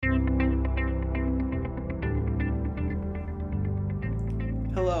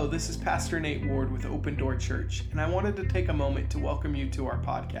Hello, this is Pastor Nate Ward with Open Door Church, and I wanted to take a moment to welcome you to our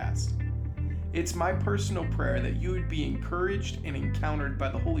podcast. It's my personal prayer that you would be encouraged and encountered by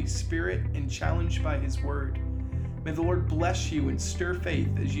the Holy Spirit and challenged by His Word. May the Lord bless you and stir faith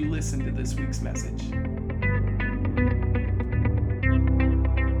as you listen to this week's message.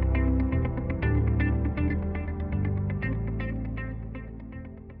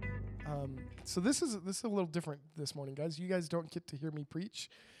 So this is a little different this morning, guys. You guys don't get to hear me preach.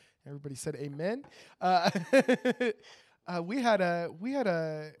 Everybody said amen. We had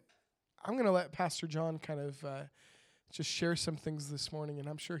a. I'm gonna let Pastor John kind of just share some things this morning, and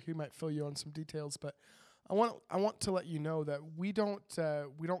I'm sure he might fill you on some details. But I want to let you know that we don't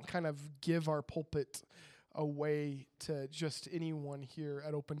kind of give our pulpit away to just anyone here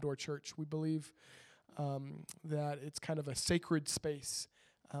at Open Door Church. We believe that it's kind of a sacred space.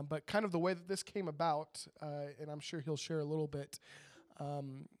 But kind of the way that this came about, and I'm sure he'll share a little bit,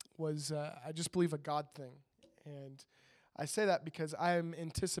 was I just believe a God thing. And I say that because I am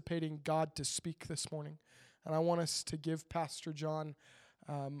anticipating God to speak this morning. And I want us to give Pastor John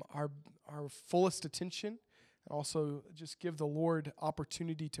our fullest attention, and also just give the Lord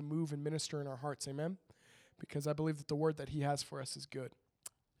opportunity to move and minister in our hearts. Amen? Because I believe that the word that he has for us is good.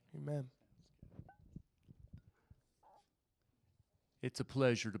 Amen. It's a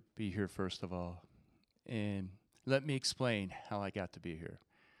pleasure to be here, first of all. And let me explain how I got to be here.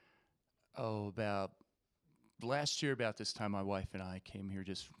 About last year, about this time, my wife and I came here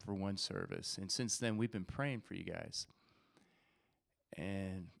just for one service. And since then, we've been praying for you guys.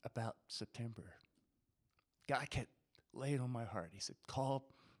 And about September, God kept laying on my heart. He said, call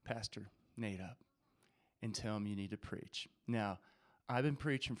Pastor Nate up and tell him you need to preach. Now, I've been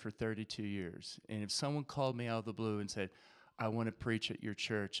preaching for 32 years. And if someone called me out of the blue and said, I want to preach at your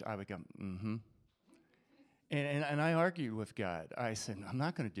church, I would go, mm-hmm. And I argued with God. I said, I'm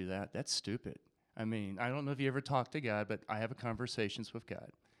not going to do that. That's stupid. I mean, I don't know if you ever talk to God, but I have conversations with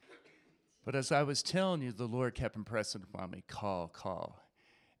God. But as I was telling you, the Lord kept impressing upon me, call.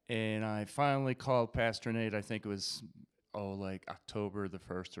 And I finally called Pastor Nate. I think it was, like October the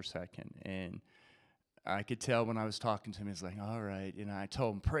 1st or 2nd. And I could tell when I was talking to him, he's like, all right. And I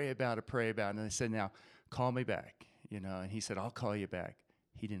told him, pray about it. And I said, now, call me back. And he said, I'll call you back.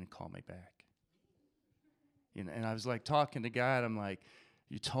 He didn't call me back. And I was like talking to God. I'm like,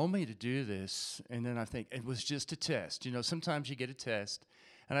 you told me to do this. And then I think it was just a test. Sometimes you get a test.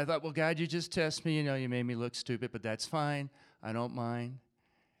 And I thought, well, God, you just test me. You made me look stupid, but that's fine. I don't mind.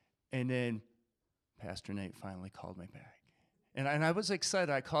 And then Pastor Nate finally called me back. And I was excited.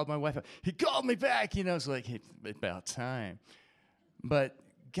 I called my wife. He called me back. It's like, about time. But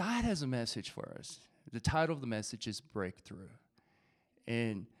God has a message for us. The title of the message is Breakthrough.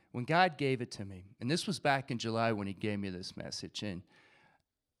 And when God gave it to me, and this was back in July when he gave me this message, and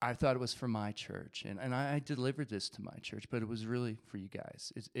I thought it was for my church, and I delivered this to my church, but it was really for you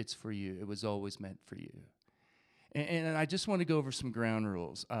guys. It's for you. It was always meant for you. And I just want to go over some ground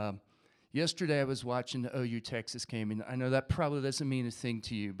rules. Yesterday I was watching the OU Texas game, and I know that probably doesn't mean a thing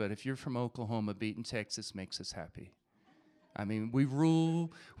to you, but if you're from Oklahoma, beating Texas makes us happy. I mean, we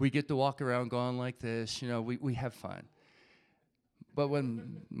rule, we get to walk around going like this, we have fun. But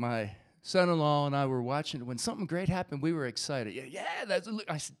when my son-in-law and I were watching, when something great happened, we were excited.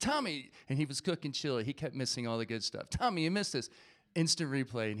 I said, Tommy, and he was cooking chili. He kept missing all the good stuff. Tommy, you missed this. Instant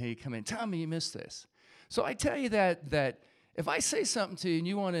replay, and he'd come in, Tommy, you missed this. So I tell you that if I say something to you and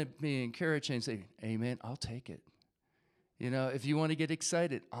you want to be encouraged and say, amen, I'll take it. If you want to get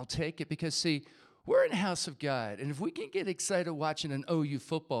excited, I'll take it. Because, see, we're in the house of God, and if we can get excited watching an OU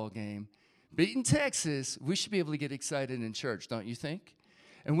football game, beating Texas, we should be able to get excited in church, don't you think?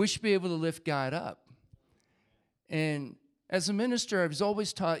 And we should be able to lift God up. And as a minister, I was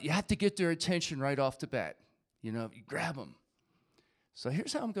always taught you have to get their attention right off the bat. You grab them. So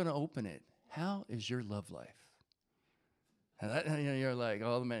here's how I'm going to open it. How is your love life? And you're like,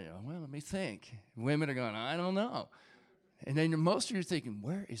 all the men, well, let me think. Women are going, I don't know. And then most of you are thinking,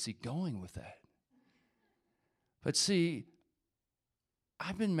 where is he going with that? But see,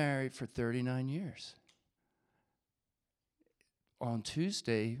 I've been married for 39 years. On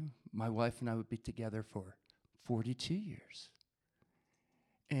Tuesday, my wife and I would be together for 42 years.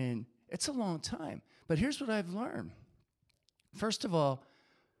 And it's a long time. But here's what I've learned. First of all,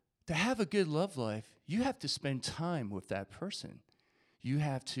 to have a good love life, you have to spend time with that person. You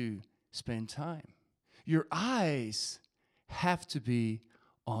have to spend time. Your eyes have to be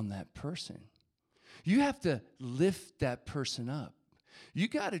on that person. You have to lift that person up. You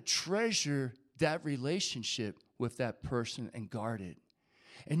got to treasure that relationship with that person and guard it.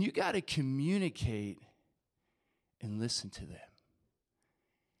 And you got to communicate and listen to them.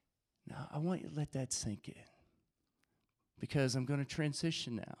 Now, I want you to let that sink in, because I'm going to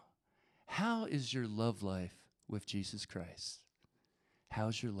transition now. How is your love life with Jesus Christ?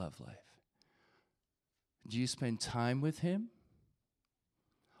 How's your love life? Do you spend time with him?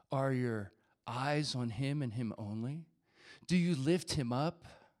 Are your eyes on him and him only? Do you lift him up?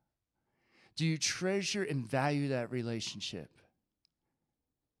 Do you treasure and value that relationship?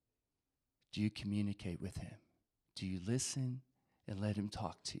 Do you communicate with him? Do you listen and let him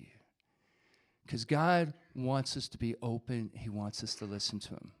talk to you? Because God wants us to be open. He wants us to listen to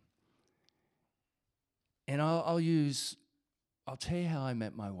him. And I'll tell you how I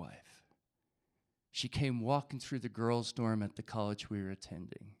met my wife. She came walking through the girls' dorm at the college we were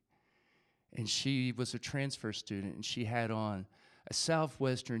attending. And she was a transfer student, and she had on a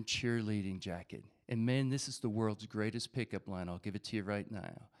Southwestern cheerleading jacket. And men, this is the world's greatest pickup line. I'll give it to you right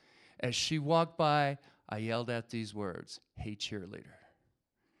now. As she walked by, I yelled out these words, "Hey, cheerleader."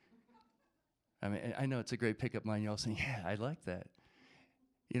 I mean, I know it's a great pickup line. You're all saying, yeah, I like that.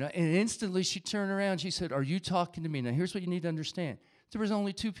 You know, and instantly she turned around. She said, "Are you talking to me?" Now, here's what you need to understand. There was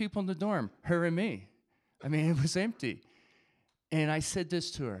only 2 people in the dorm, her and me. I mean, it was empty. And I said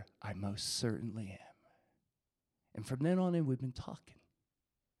this to her, "I most certainly am." And from then on in, we've been talking.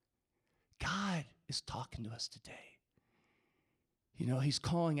 God is talking to us today. You know, he's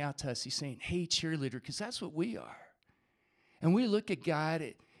calling out to us. He's saying, "Hey, cheerleader," because that's what we are. And we look at God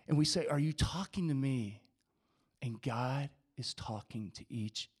and we say, "Are you talking to me?" And God is talking to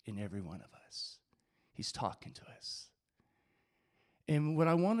each and every one of us. He's talking to us. And what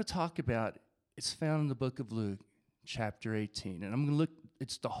I want to talk about, it's found in the book of Luke, chapter 18. And I'm going to look,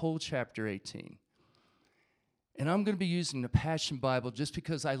 it's the whole chapter 18. And I'm going to be using the Passion Bible just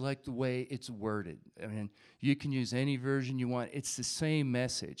because I like the way it's worded. I mean, you can use any version you want. It's the same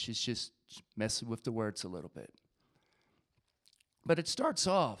message. It's just messing with the words a little bit. But it starts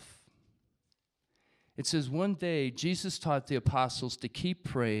off. It says, one day, Jesus taught the apostles to keep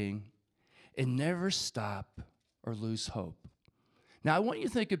praying and never stop or lose hope. Now, I want you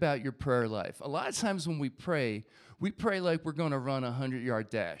to think about your prayer life. A lot of times when we pray like we're going to run a 100-yard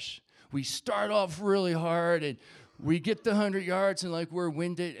dash. We start off really hard, and we get the 100 yards, and like we're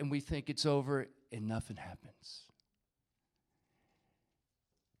winded, and we think it's over, and nothing happens.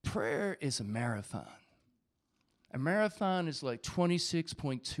 Prayer is a marathon. A marathon is like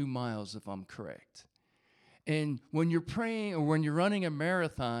 26.2 miles, if I'm correct. And when you're praying or when you're running a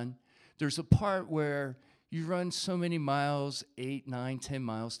marathon, there's a part where you run so many miles, 8, 9, 10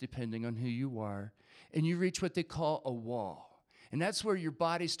 miles, depending on who you are, and you reach what they call a wall. And that's where your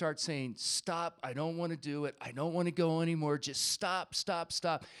body starts saying, "Stop, I don't want to do it. I don't want to go anymore. Just stop, stop,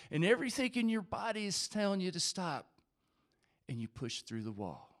 stop." And everything in your body is telling you to stop. And you push through the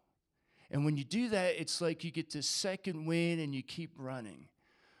wall. And when you do that, it's like you get this second wind and you keep running.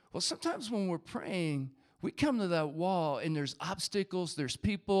 Well, sometimes when we're praying, we come to that wall and there's obstacles, there's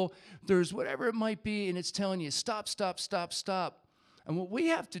people, there's whatever it might be, and it's telling you, stop, stop, stop, stop. And what we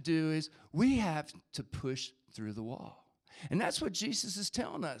have to do is we have to push through the wall. And that's what Jesus is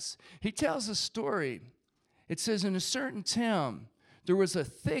telling us. He tells a story. It says, in a certain town, there was a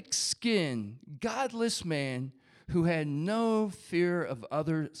thick-skinned, godless man who had no fear of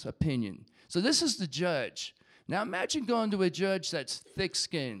others' opinion. So this is the judge. Now imagine going to a judge that's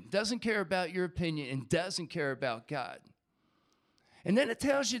thick-skinned, doesn't care about your opinion, and doesn't care about God. And then it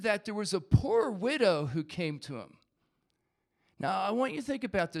tells you that there was a poor widow who came to him. Now, I want you to think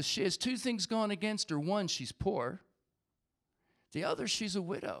about this. She has 2 things going against her. One, she's poor. The other, she's a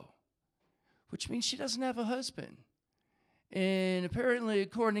widow, which means she doesn't have a husband. And apparently,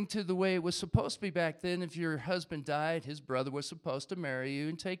 according to the way it was supposed to be back then, if your husband died, his brother was supposed to marry you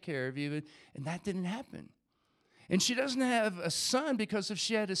and take care of you, and that didn't happen. And she doesn't have a son, because if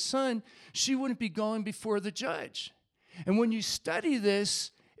she had a son, she wouldn't be going before the judge. And when you study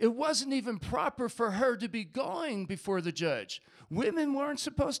this, it wasn't even proper for her to be going before the judge. Women weren't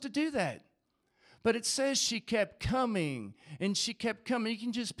supposed to do that. But it says she kept coming, and she kept coming. You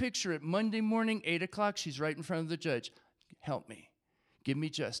can just picture it. Monday morning, 8 o'clock, she's right in front of the judge. "Help me. Give me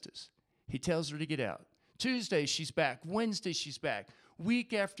justice." He tells her to get out. Tuesday, she's back. Wednesday, she's back.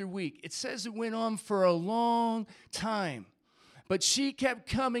 Week after week. It says it went on for a long time. But she kept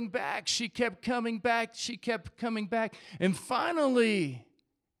coming back. She kept coming back. She kept coming back. And finally,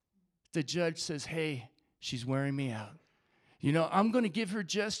 the judge says, "Hey, she's wearing me out. You know, I'm going to give her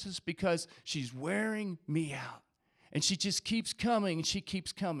justice because she's wearing me out." And she just keeps coming, and she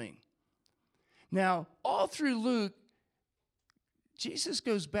keeps coming. Now, all through Luke, Jesus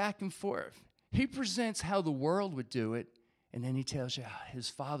goes back and forth. He presents how the world would do it, and then he tells you how his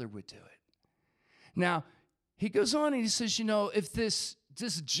Father would do it. Now, he goes on and he says, if this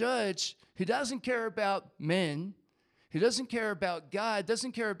judge who doesn't care about men, who doesn't care about God,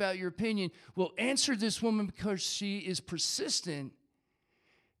 doesn't care about your opinion, will answer this woman because she is persistent,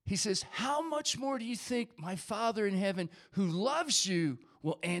 he says, how much more do you think my Father in heaven who loves you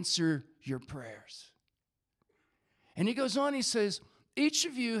will answer your prayers? And he goes on, he says, each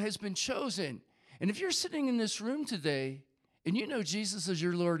of you has been chosen. And if you're sitting in this room today and you know Jesus as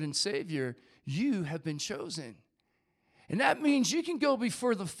your Lord and Savior, you have been chosen. And that means you can go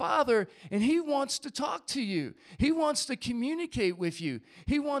before the Father and he wants to talk to you. He wants to communicate with you.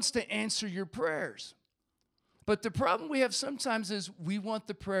 He wants to answer your prayers. But the problem we have sometimes is we want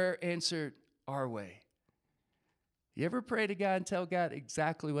the prayer answered our way. You ever pray to God and tell God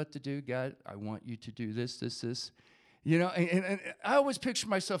exactly what to do? God, I want you to do this, this, this. And I always picture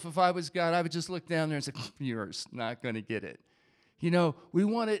myself, if I was God, I would just look down there and say, you're not going to get it. We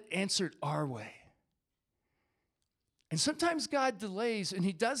want it answered our way. And sometimes God delays, and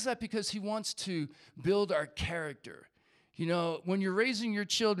he does that because he wants to build our character. When you're raising your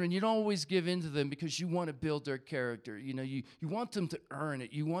children, you don't always give in to them because you want to build their character. You want them to earn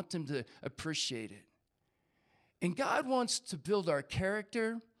it. You want them to appreciate it. And God wants to build our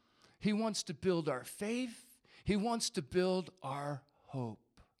character. He wants to build our faith. He wants to build our hope.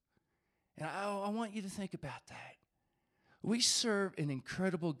 And I want you to think about that. We serve an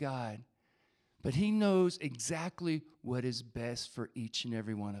incredible God, but he knows exactly what is best for each and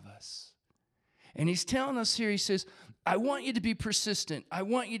every one of us. And he's telling us here, he says, I want you to be persistent. I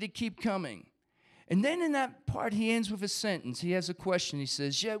want you to keep coming. And then in that part, he ends with a sentence. He has a question. He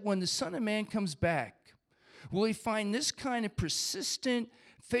says, yet when the Son of Man comes back, will he find this kind of persistent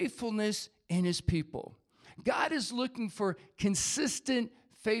faithfulness in his people? God is looking for consistent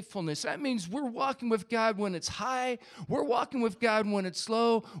faithfulness. That means we're walking with God when it's high. We're walking with God when it's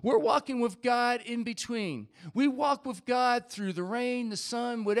low. We're walking with God in between. We walk with God through the rain, the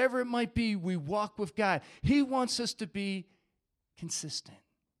sun, whatever it might be, we walk with God. He wants us to be consistent.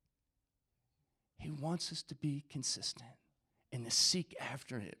 He wants us to be consistent and to seek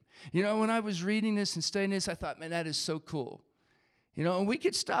after him. When I was reading this and studying this, I thought, man, that is so cool. And we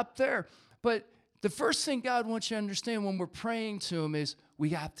could stop there. But the first thing God wants you to understand when we're praying to him is we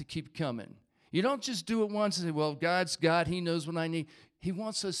have to keep coming. You don't just do it once and say, well, God's God. He knows what I need. He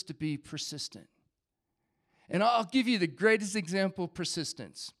wants us to be persistent. And I'll give you the greatest example of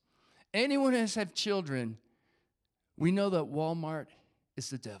persistence. Anyone who has had children, we know that Walmart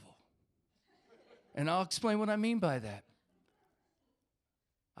is the devil. And I'll explain what I mean by that.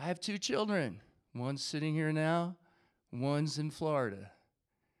 I have 2 children. One's sitting here now. One's in Florida.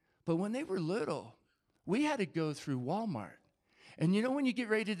 But when they were little, we had to go through Walmart. And when you get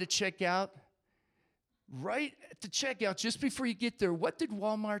ready to check out, right at the checkout, just before you get there, what did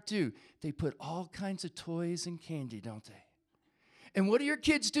Walmart do? They put all kinds of toys and candy, don't they? And what do your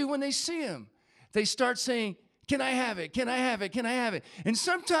kids do when they see them? They start saying, can I have it? Can I have it? Can I have it? And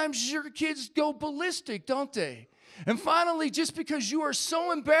sometimes your kids go ballistic, don't they? And finally, just because you are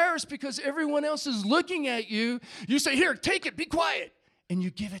so embarrassed because everyone else is looking at you, you say, here, take it, be quiet. And you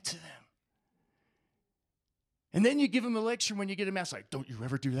give it to them. And then you give them a lecture when you get them out. It's like, don't you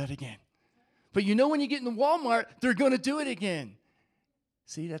ever do that again. But when you get in the Walmart, they're going to do it again.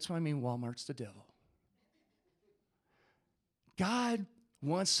 See, that's why I mean Walmart's the devil. God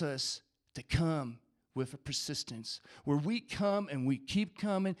wants us to come with a persistence where we come and we keep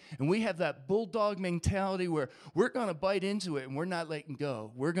coming and we have that bulldog mentality where we're going to bite into it and we're not letting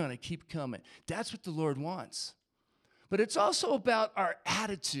go. We're going to keep coming. That's what the Lord wants. But it's also about our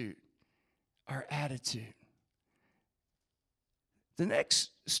attitude. Our attitude. The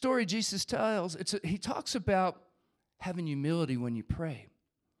next story Jesus tells, he talks about having humility when you pray.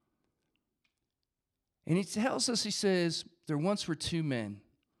 And he tells us, he says, there once were 2 men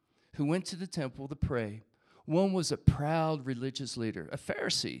who went to the temple to pray. One was a proud religious leader, a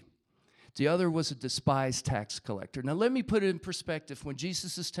Pharisee. The other was a despised tax collector. Now let me put it in perspective when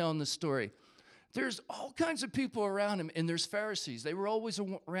Jesus is telling this story. There's all kinds of people around him, and there's Pharisees. They were always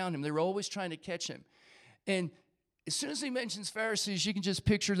around him. They were always trying to catch him. And as soon as he mentions Pharisees, you can just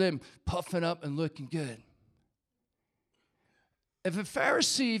picture them puffing up and looking good. If a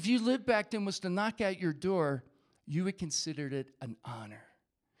Pharisee, if you lived back then, was to knock at your door, you would consider it an honor.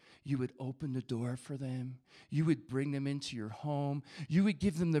 You would open the door for them. You would bring them into your home. You would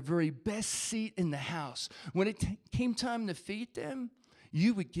give them the very best seat in the house. When it came time to feed them,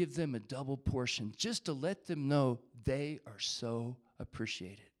 you would give them a double portion just to let them know they are so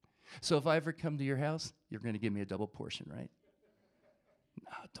appreciated. So if I ever come to your house, you're going to give me a double portion, right?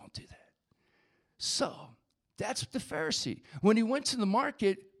 No, don't do that. So that's the Pharisee. When he went to the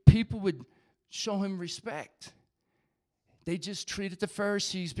market, people would show him respect. They just treated the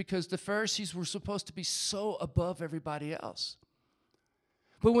Pharisees because the Pharisees were supposed to be so above everybody else.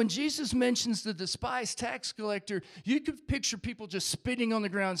 But when Jesus mentions the despised tax collector, you could picture people just spitting on the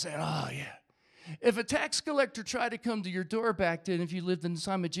ground saying, oh, yeah. If a tax collector tried to come to your door back then, if you lived in the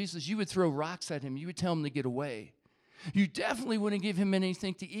time of Jesus, you would throw rocks at him. You would tell him to get away. You definitely wouldn't give him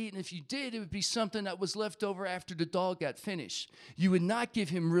anything to eat, and if you did, it would be something that was left over after the dog got finished. You would not give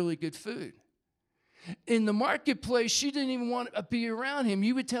him really good food. In the marketplace, you didn't even want to be around him.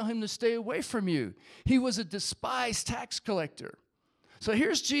 You would tell him to stay away from you. He was a despised tax collector. So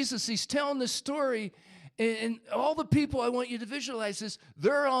here's Jesus. He's telling this story, and all the people, I want you to visualize this,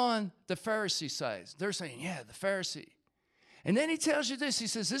 they're on the Pharisee side. They're saying, yeah, the Pharisee. And then he tells you this. He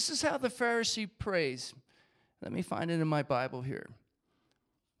says, this is how the Pharisee prays. Let me find it in my Bible here.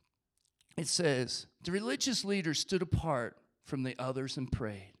 It says, the religious leaders stood apart from the others and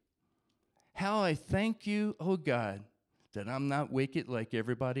prayed. How I thank you, O God, that I'm not wicked like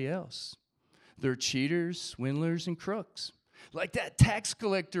everybody else. They're cheaters, swindlers, and crooks. Like that tax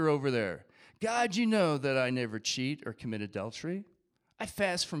collector over there. God, you know that I never cheat or commit adultery. I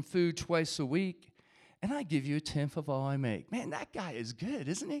fast from food twice a week, and I give you 1/10 of all I make. Man, that guy is good,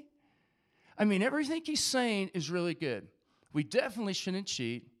 isn't he? I mean, everything he's saying is really good. We definitely shouldn't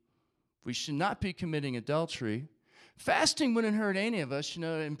cheat. We should not be committing adultery. Fasting wouldn't hurt any of us. You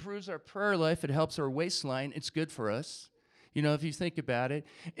know, it improves our prayer life. It helps our waistline. It's good for us, you know, if you think about it.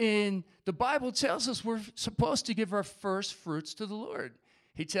 And the Bible tells us we're supposed to give our first fruits to the Lord.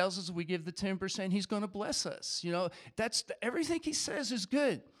 He tells us if we give the 10%, he's going to bless us. You know, everything he says is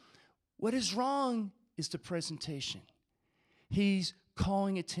good. What is wrong is the presentation. He's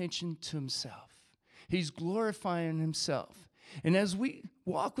calling attention to himself. He's glorifying himself. And as we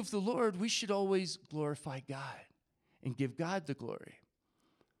walk with the Lord, we should always glorify God and give God the glory.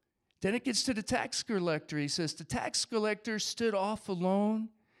 Then it gets to the tax collector. He says, the tax collector stood off alone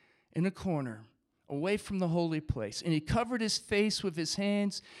in a corner, away from the holy place, and he covered his face with his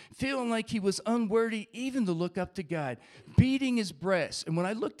hands, feeling like he was unworthy even to look up to God, beating his breast. And when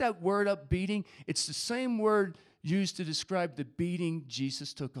I looked that word up, beating, it's the same word used to describe the beating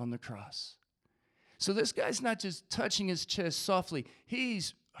Jesus took on the cross. So this guy's not just touching his chest softly.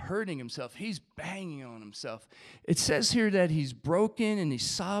 He's hurting himself. He's banging on himself. It says here that he's broken and he's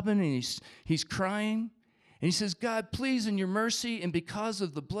sobbing and he's crying. And he says, God, please, in your mercy and because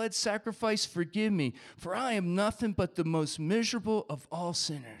of the blood sacrifice, forgive me, for I am nothing but the most miserable of all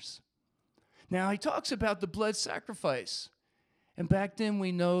sinners. Now, he talks about the blood sacrifice. And back then,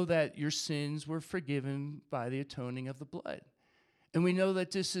 we know that your sins were forgiven by the atoning of the blood. And we know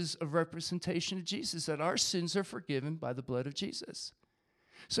that this is a representation of Jesus, that our sins are forgiven by the blood of Jesus.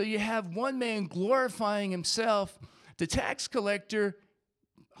 So you have one man glorifying himself, the tax collector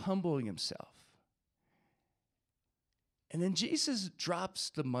humbling himself. And then Jesus drops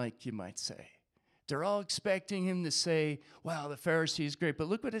the mic, you might say. They're all expecting him to say, wow, the Pharisee is great. But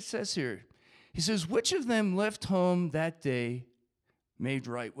look what it says here. He says, which of them left home that day made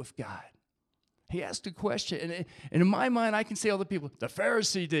right with God? He asked a question. And in my mind, I can say all the people, the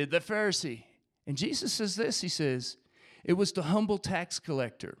Pharisee did, the Pharisee. And Jesus says this, he says, it was the humble tax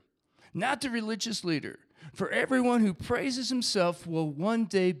collector, not the religious leader. For everyone who praises himself will one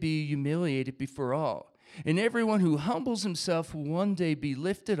day be humiliated before all. And everyone who humbles himself will one day be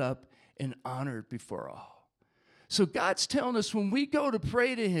lifted up and honored before all. So God's telling us when we go to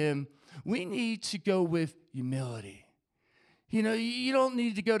pray to him, we need to go with humility. You know, you don't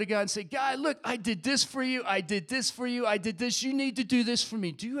need to go to God and say, God, look, I did this for you. I did this for you. I did this. You need to do this for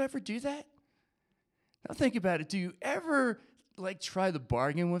me. Do you ever do that? Now think about it. Do you ever, try the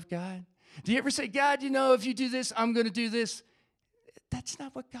bargain with God? Do you ever say, God, you know, if you do this, I'm going to do this? That's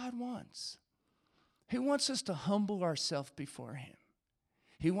not what God wants. He wants us to humble ourselves before him.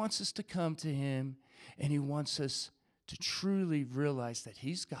 He wants us to come to him, and he wants us to truly realize that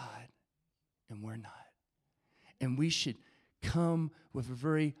he's God and we're not. And we should come with a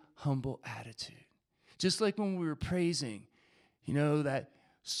very humble attitude. Just like when we were praising, you know, that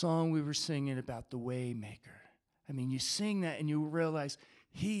song we were singing about the way maker. I mean, you sing that and you realize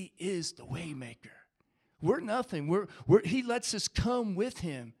he is the way maker. We're nothing. He lets us come with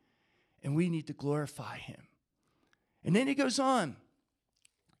him, and we need to glorify him. And then he goes on.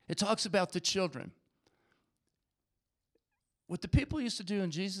 It talks about the children. What the people used to do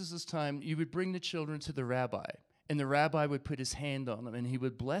in Jesus' time, you would bring the children to the rabbi, and the rabbi would put his hand on them, and he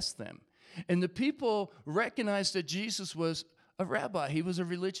would bless them. And the people recognized that Jesus was a rabbi. He was a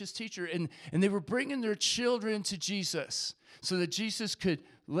religious teacher, and they were bringing their children to Jesus so that Jesus could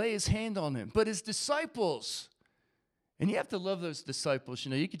lay his hand on them. But his disciples, And you have to love those disciples.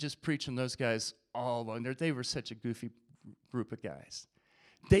 You could just preach on those guys all along. They were such a goofy group of guys.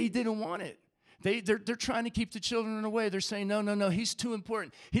 They didn't want it. They're trying to keep the children away. They're saying, no, he's too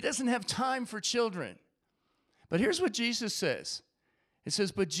important. He doesn't have time for children. But here's what Jesus says. It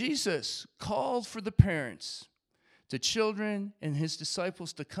says, but Jesus called for the parents, the children, and his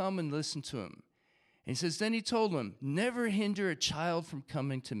disciples to come and listen to him. And he says, then he told them, never hinder a child from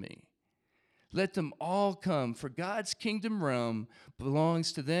coming to me. Let them all come, for God's kingdom realm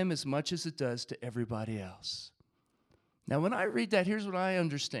belongs to them as much as it does to everybody else. Now, when I read that, here's what I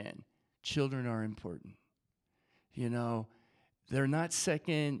understand. Children are important. They're not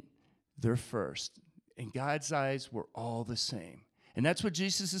second, they're first. In God's eyes, we're all the same. And that's what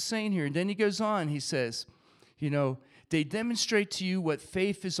Jesus is saying here. And then he goes on, he says, they demonstrate to you what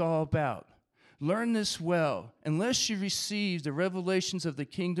faith is all about. Learn this well. Unless you receive the revelations of the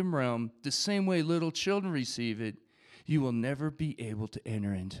kingdom realm the same way little children receive it, you will never be able to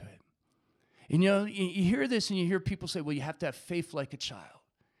enter into it. And you hear this and you hear people say, well, you have to have faith like a child.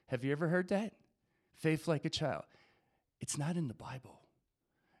 Have you ever heard that? Faith like a child. It's not in the Bible.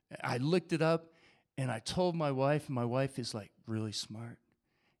 I looked it up and I told my wife, and my wife is like really smart.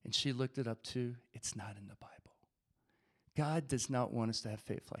 And she looked it up too. It's not in the Bible. God does not want us to have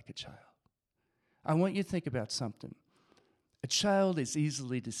faith like a child. I want you to think about something. A child is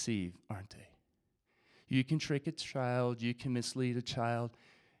easily deceived, aren't they? You can trick a child. You can mislead a child.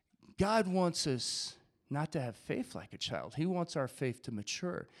 God wants us not to have faith like a child. He wants our faith to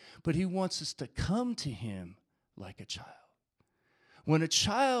mature. But he wants us to come to him like a child. When a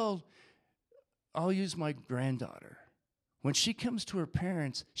child, I'll use my granddaughter. When she comes to her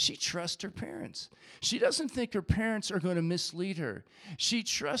parents, she trusts her parents. She doesn't think her parents are going to mislead her. She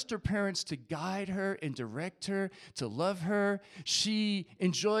trusts her parents to guide her and direct her, to love her. She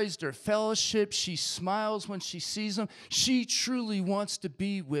enjoys their fellowship. She smiles when she sees them. She truly wants to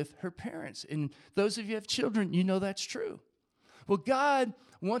be with her parents. And those of you who have children, you know that's true. Well, God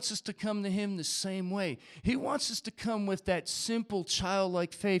wants us to come to him the same way. He wants us to come with that simple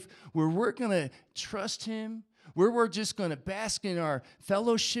childlike faith where we're going to trust him, where we're just going to bask in our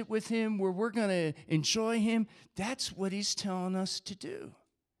fellowship with him, where we're going to enjoy him. That's what he's telling us to do.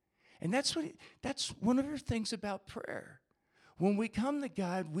 And that's one of the things about prayer. When we come to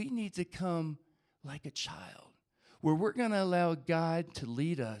God, we need to come like a child, where we're going to allow God to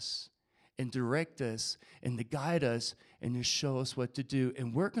lead us and direct us and to guide us and to show us what to do.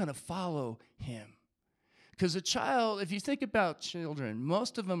 And we're going to follow him. Because a child, if you think about children,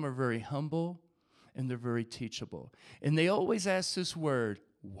 most of them are very humble, and they're very teachable. And they always ask this word,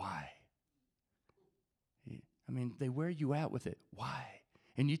 why? They wear you out with it. Why?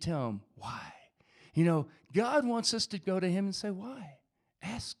 And you tell them, why? God wants us to go to him and say, why?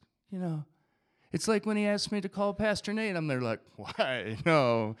 Ask, It's like when he asked me to call Pastor Nate, I'm there like, why?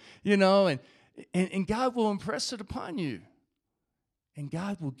 No. And God will impress it upon you. And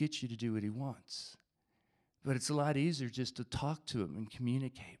God will get you to do what he wants. But it's a lot easier just to talk to him and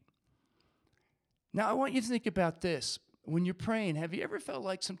communicate. Now, I want you to think about this. When you're praying, have you ever felt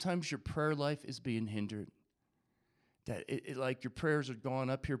like sometimes your prayer life is being hindered? That like your prayers are going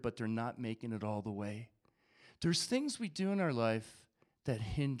up here, but they're not making it all the way? There's things we do in our life that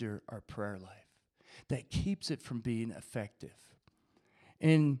hinder our prayer life, that keeps it from being effective.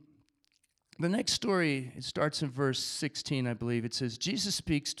 And the next story, it starts in verse 16, I believe. It says, Jesus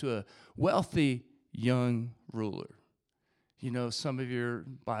speaks to a wealthy young ruler. Some of your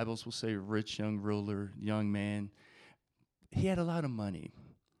Bibles will say rich young ruler, young man. He had a lot of money.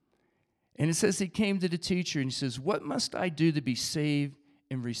 And it says he came to the teacher and he says, what must I do to be saved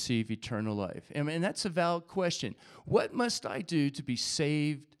and receive eternal life? And that's a valid question. What must I do to be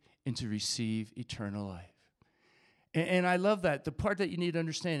saved and to receive eternal life? And I love that. The part that you need to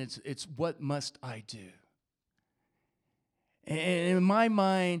understand, it's what must I do? And in my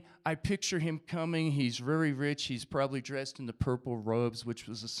mind, I picture him coming. He's very rich. He's probably dressed in the purple robes, which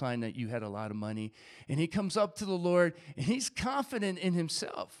was a sign that you had a lot of money. And he comes up to the Lord, and he's confident in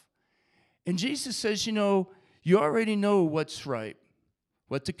himself. And Jesus says, you already know what's right,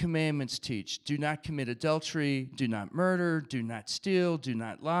 what the commandments teach. Do not commit adultery. Do not murder. Do not steal. Do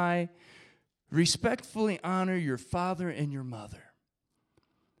not lie. Respectfully honor your father and your mother.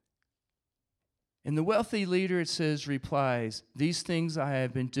 And the wealthy leader, it says, replies, these things I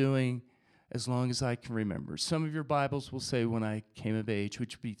have been doing as long as I can remember. Some of your Bibles will say when I came of age,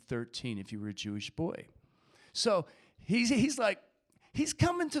 which would be 13 if you were a Jewish boy. So he's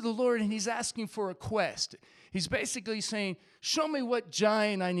coming to the Lord and he's asking for a quest. He's basically saying, show me what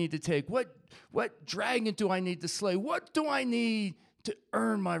giant I need to take. What dragon do I need to slay? What do I need to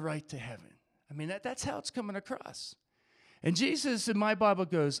earn my right to heaven? That's how it's coming across. And Jesus in my Bible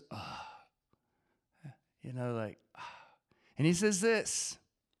goes, and he says this,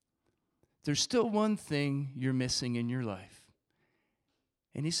 there's still one thing you're missing in your life.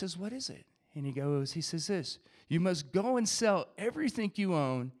 And he says, what is it? And he says this, you must go and sell everything you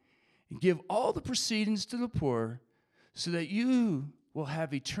own and give all the proceedings to the poor so that you will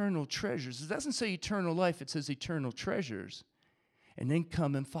have eternal treasures. It doesn't say eternal life, it says eternal treasures. And then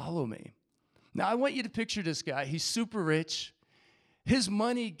come and follow me. Now, I want you to picture this guy. He's super rich. His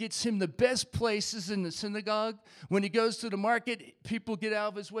money gets him the best places in the synagogue. When he goes to the market, people get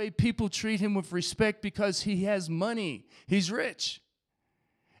out of his way. People treat him with respect because he has money. He's rich.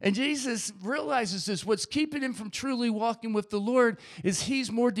 And Jesus realizes this. What's keeping him from truly walking with the Lord is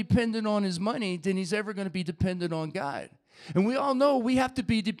he's more dependent on his money than he's ever going to be dependent on God. And we all know we have to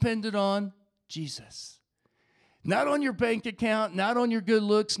be dependent on Jesus. Not on your bank account, not on your good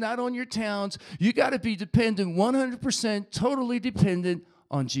looks, not on your talents. You got to be dependent 100%, totally dependent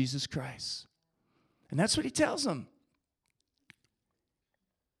on Jesus Christ. And that's what he tells them.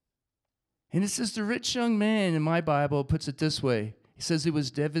 And it says the rich young man in my Bible puts it this way. He says he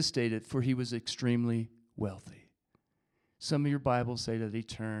was devastated, for he was extremely wealthy. Some of your Bibles say that he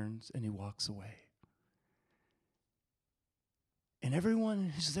turns and he walks away. And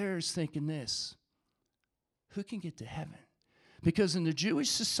everyone who's there is thinking this, who can get to heaven? Because in the Jewish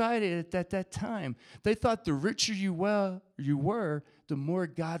society at that time, they thought the richer you were, the more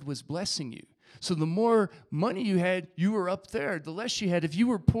God was blessing you. So the more money you had, you were up there. The less you had, if you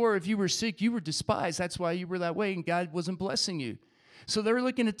were poor, if you were sick, you were despised. That's why you were that way, and God wasn't blessing you. So they were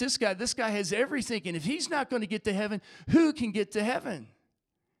looking at this guy. This guy has everything, and if he's not going to get to heaven, who can get to heaven?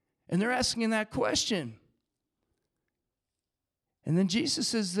 And they're asking that question. And then Jesus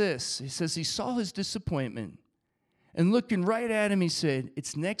says this. He says he saw his disappointment. And looking right at him, he said,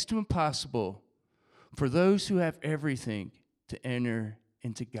 it's next to impossible for those who have everything to enter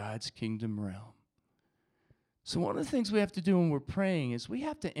into God's kingdom realm. So one of the things we have to do when we're praying is we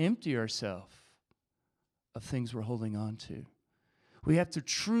have to empty ourselves of things we're holding on to. We have to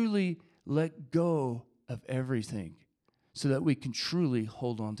truly let go of everything so that we can truly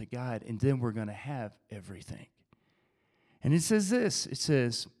hold on to God, and then we're going to have everything. And it says this, it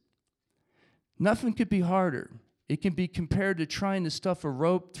says, nothing could be harder. It can be compared to trying to stuff a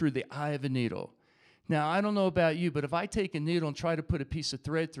rope through the eye of a needle. Now, I don't know about you, but if I take a needle and try to put a piece of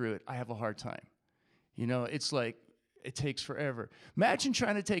thread through it, I have a hard time. You know, it's like it takes forever. Imagine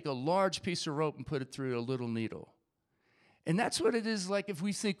trying to take a large piece of rope and put it through a little needle. And that's what it is like if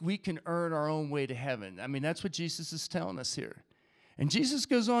we think we can earn our own way to heaven. I mean, that's what Jesus is telling us here. And Jesus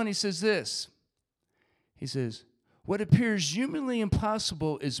goes on, he says this. He says, what appears humanly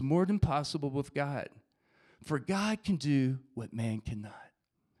impossible is more than possible with God. For God can do what man cannot.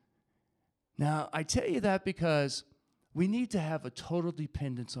 Now, I tell you that because we need to have a total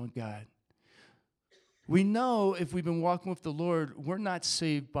dependence on God. We know if we've been walking with the Lord, we're not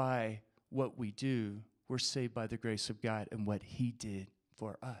saved by what we do. We're saved by the grace of God and what he did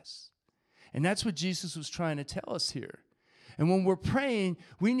for us. And that's what Jesus was trying to tell us here. And when we're praying,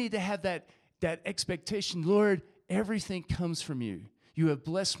 we need to have that expectation, Lord, everything comes from you. You have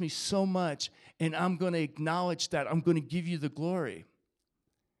blessed me so much, and I'm going to acknowledge that. I'm going to give you the glory.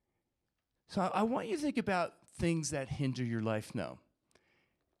 So I want you to think about things that hinder your life now.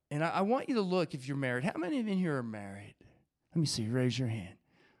 And I want you to look, if you're married, how many of you in here are married? Let me see, raise your hand.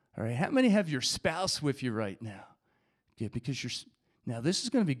 All right, how many have your spouse with you right now? Good, because now this is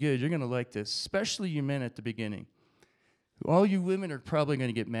going to be good. You're going to like this, especially you men at the beginning. All you women are probably going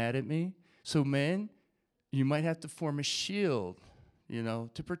to get mad at me. So men, you might have to form a shield,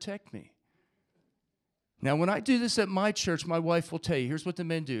 to protect me. Now, when I do this at my church, my wife will tell you, here's what the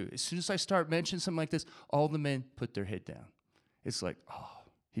men do. As soon as I start mentioning something like this, all the men put their head down. It's like,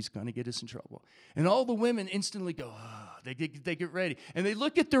 he's going to get us in trouble. And all the women instantly go, they get ready. And they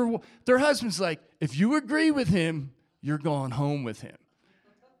look at their husbands like, if you agree with him, you're going home with him.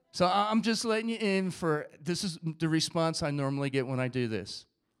 So I'm just letting you in this is the response I normally get when I do this.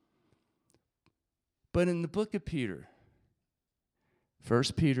 But in the book of Peter, 1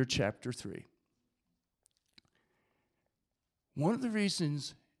 Peter chapter 3, one of the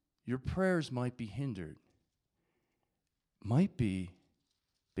reasons your prayers might be hindered might be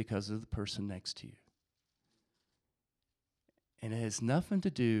because of the person next to you. And it has nothing to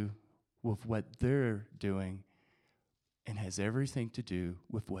do with what they're doing and has everything to do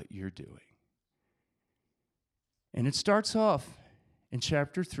with what you're doing. And it starts off in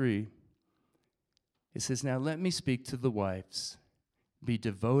chapter 3. It says, now let me speak to the wives. Be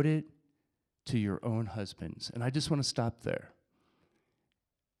devoted to your own husbands. And I just want to stop there.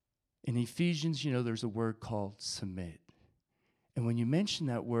 In Ephesians, there's a word called submit. And when you mention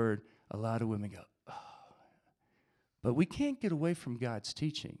that word, a lot of women go, oh. But we can't get away from God's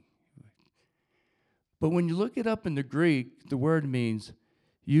teaching. But when you look it up in the Greek, the word means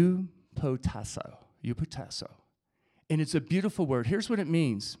eupotasso. And it's a beautiful word. Here's what it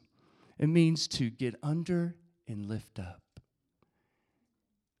means. It means to get under and lift up.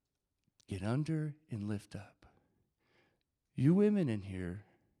 Get under and lift up. You women in here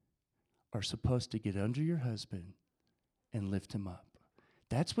are supposed to get under your husband and lift him up.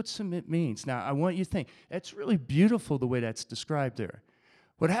 That's what submit means. Now, I want you to think, that's really beautiful the way that's described there.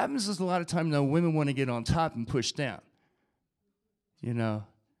 What happens is a lot of times now women want to get on top and push down. You know,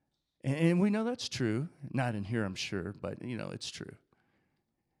 and we know that's true. Not in here, I'm sure, but, you know, it's true.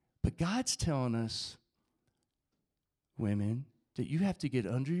 But God's telling us, women, that you have to get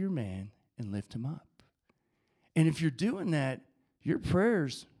under your man and lift him up. And if you're doing that, your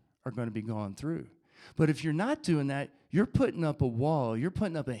prayers are going to be going through. But if you're not doing that, you're putting up a wall, you're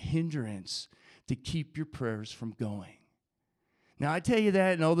putting up a hindrance to keep your prayers from going. Now, I tell you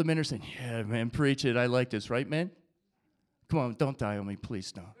that, and all the men are saying, yeah, man, preach it. I like this, right, men? Come on, don't die on me,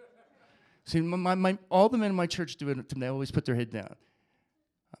 please don't. See, all the men in my church do it. They always put their head down.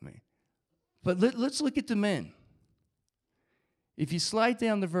 But let's look at the men. If you slide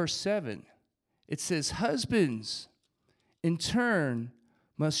down to verse 7, it says, husbands, in turn,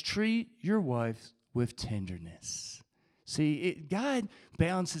 must treat your wife with tenderness. See, God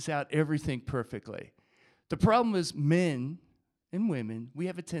balances out everything perfectly. The problem is men and women, we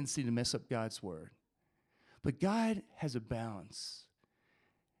have a tendency to mess up God's word. But God has a balance.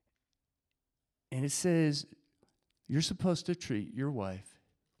 And it says, you're supposed to treat your wife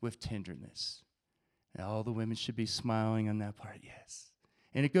with tenderness. Now, all the women should be smiling on that part, yes.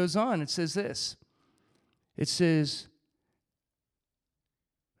 And it goes on, it says this. It says,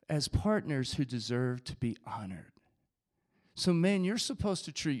 as partners who deserve to be honored. So men, you're supposed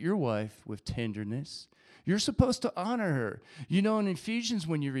to treat your wife with tenderness. You're supposed to honor her. You know, in Ephesians,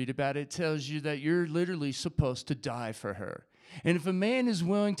 when you read about it, it tells you that you're literally supposed to die for her. And if a man is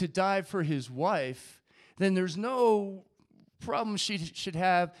willing to die for his wife, then there's no problem she should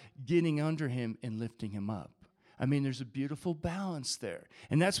have getting under him and lifting him up. I mean, there's a beautiful balance there.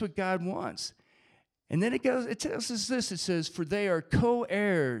 And that's what God wants. And then it tells us this. It says, for they are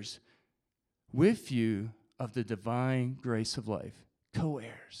co-heirs with you of the divine grace of life.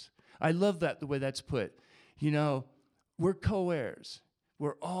 Co-heirs. I love that, the way that's put. You know, we're co-heirs.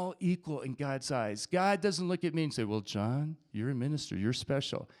 We're all equal in God's eyes. God doesn't look at me and say, well, John, you're a minister. You're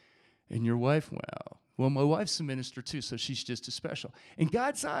special. And your wife, well, my wife's a minister too, so she's just as special. In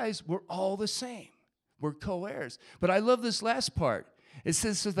God's eyes, we're all the same. We're co-heirs. But I love this last part. It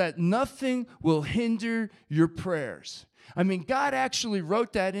says so that nothing will hinder your prayers. I mean, God actually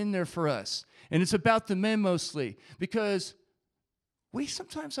wrote that in there for us. And it's about the men mostly, because we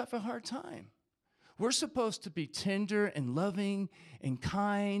sometimes have a hard time. We're supposed to be tender and loving and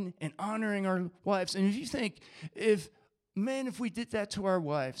kind and honoring our wives. And if you think, if we did that to our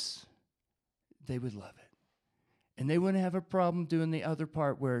wives, they would love it. And they wouldn't have a problem doing the other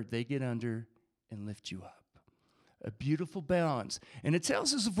part where they get under and lift you up. A beautiful balance. And it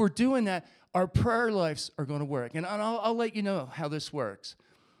tells us if we're doing that, our prayer lives are going to work. And I'll let you know how this works.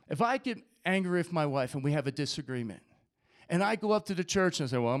 If I get angry with my wife and we have a disagreement, and I go up to the church and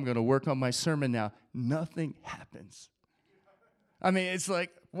say, well, I'm going to work on my sermon now, nothing happens. I mean, it's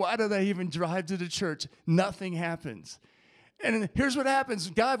like, why do they even drive to the church? Nothing happens. And here's what happens.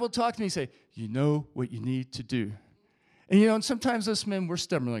 God will talk to me and say, you know what you need to do. And, you know, and sometimes us men, we're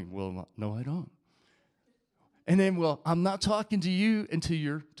stubborn, like, well, no, I don't. And then, well, I'm not talking to you until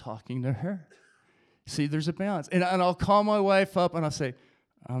you're talking to her. See, there's a balance. And I'll call my wife up and I'll say,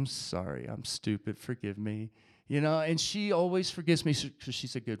 I'm sorry, I'm stupid, forgive me. You know, and she always forgives me because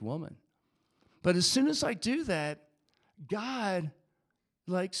she's a good woman. But as soon as I do that, God,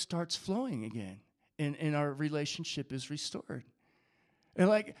 starts flowing again. And our relationship is restored.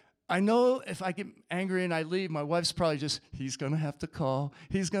 And, I know if I get angry and I leave, my wife's probably just, he's going to have to call.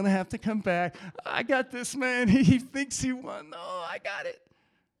 He's going to have to come back. I got this, man. He thinks he won. No, I got it.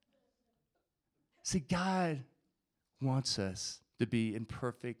 See, God wants us to be in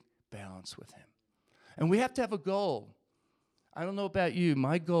perfect balance with him. And we have to have a goal. I don't know about you.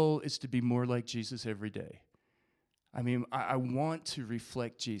 My goal is to be more like Jesus every day. I mean, I want to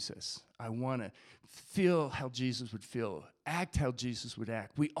reflect Jesus. I want to feel how Jesus would feel, act how Jesus would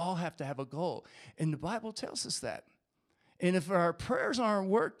act. We all have to have a goal. And the Bible tells us that. And if our prayers aren't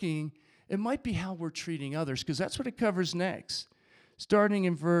working, it might be how we're treating others, because that's what it covers next. Starting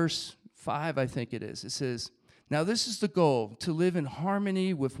in verse 5, I think it is. It says, now this is the goal, to live in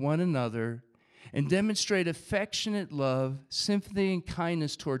harmony with one another and demonstrate affectionate love, sympathy, and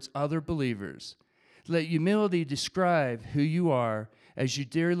kindness towards other believers. Let humility describe who you are as you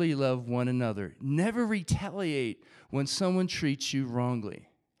dearly love one another. Never retaliate when someone treats you wrongly.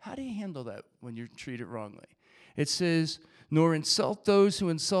 How do you handle that when you're treated wrongly? It says, nor insult those who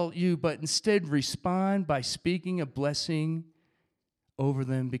insult you, but instead respond by speaking a blessing over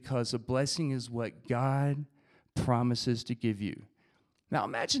them, because a blessing is what God promises to give you. Now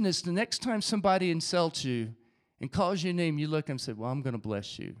imagine this, the next time somebody insults you and calls you a name, you look and say, well, I'm going to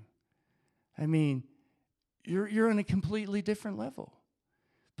bless you. I mean, you're on a completely different level.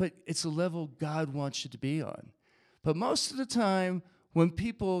 But it's a level God wants you to be on. But most of the time, when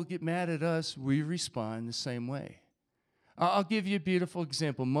people get mad at us, we respond the same way. I'll give you a beautiful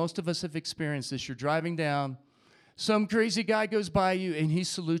example. Most of us have experienced this. You're driving down, some crazy guy goes by you, and he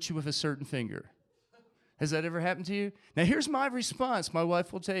salutes you with a certain finger. Has that ever happened to you? Now, here's my response. My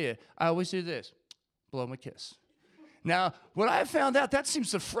wife will tell you. I always do this. Blow him a kiss. Now, what I found out, that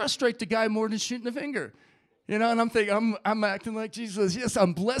seems to frustrate the guy more than shooting the finger. You know, and I'm thinking, I'm acting like Jesus. Yes,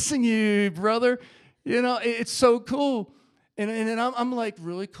 I'm blessing you, brother. You know, it's so cool. And then I'm like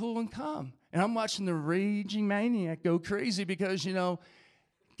really cool and calm. And I'm watching the raging maniac go crazy because, you know,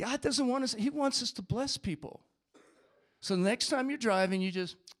 God doesn't want us. He wants us to bless people. So the next time you're driving, you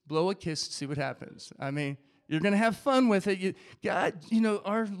just blow a kiss and see what happens. I mean, you're going to have fun with it. God, you know,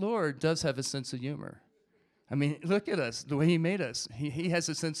 our Lord does have a sense of humor. I mean, look at us, the way he made us. He has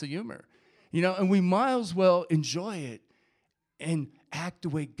a sense of humor. You know, and we might as well enjoy it and act the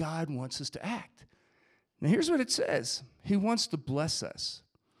way God wants us to act. Now, here's what it says. He wants to bless us.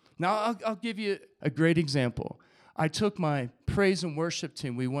 Now, I'll give you a great example. I took my praise and worship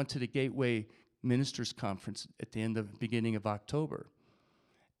team. We went to the Gateway Ministers Conference at the beginning of October.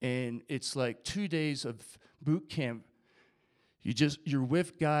 And it's like 2 days of boot camp. You're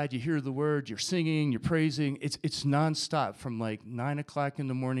with God, you hear the word, you're singing, you're praising. It's nonstop from like 9 o'clock in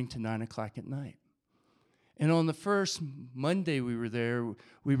the morning to 9 o'clock at night. And on the first Monday we were there,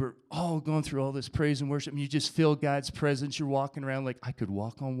 we were all going through all this praise and worship, and you just feel God's presence. You're walking around like, I could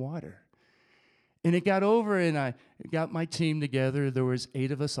walk on water. And it got over, and I got my team together. There was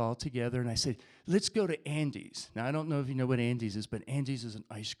 8 of us all together, and I said, let's go to Andy's. Now, I don't know if you know what Andy's is, but Andy's is an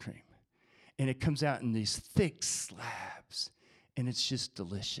ice cream. And it comes out in these thick slabs, and it's just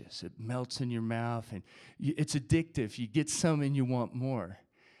delicious. It melts in your mouth, and it's addictive. You get some, and you want more.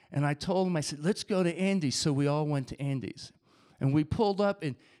 And I told him, I said, let's go to Andy's. So we all went to Andy's. And we pulled up,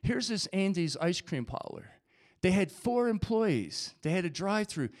 and here's this Andy's ice cream parlor. They had 4 employees. They had a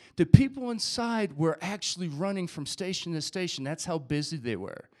drive-through. The people inside were actually running from station to station. That's how busy they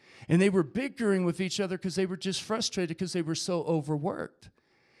were. And they were bickering with each other because they were just frustrated because they were so overworked.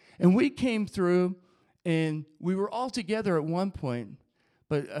 And we came through, and we were all together at one point,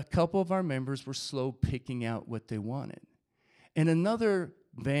 but a couple of our members were slow picking out what they wanted. And another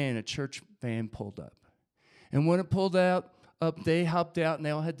van, a church van, pulled up. And when it pulled up, they hopped out, and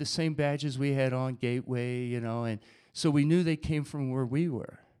they all had the same badges we had on, Gateway, you know, and so we knew they came from where we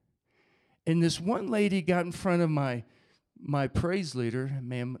were. And this one lady got in front of my praise leader, a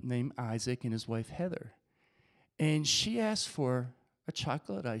man named Isaac, and his wife, Heather. And she asked for a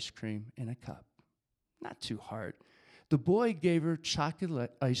chocolate ice cream in a cup. Not too hard. The boy gave her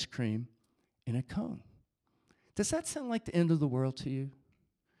chocolate ice cream in a cone. Does that sound like the end of the world to you?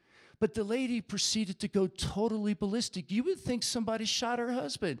 But the lady proceeded to go totally ballistic. You would think somebody shot her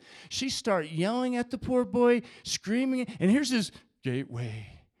husband. She started yelling at the poor boy, screaming, and here's his Gateway.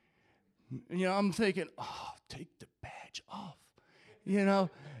 You know, I'm thinking, oh, take the badge off. You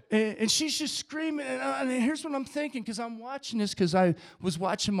know, and she's just screaming, and here's what I'm thinking, because I'm watching this, because I was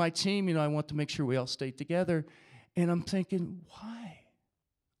watching my team. You know, I want to make sure we all stayed together, and I'm thinking, why?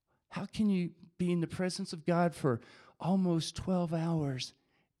 How can you be in the presence of God for almost 12 hours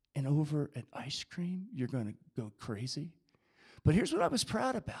and over an ice cream, you're going to go crazy? But here's what I was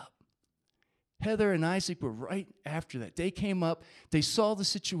proud about. Heather and Isaac were right after that. They came up, they saw the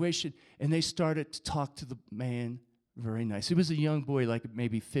situation, and they started to talk to the man very nice. He was a young boy, like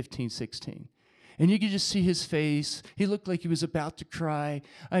maybe 15, 16. And you could just see his face. He looked like he was about to cry.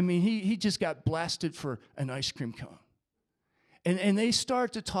 I mean, he just got blasted for an ice cream cone. And they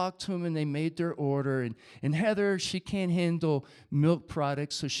start to talk to him, and they made their order. And Heather, she can't handle milk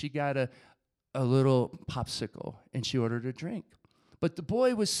products, so she got a little popsicle, and she ordered a drink. But the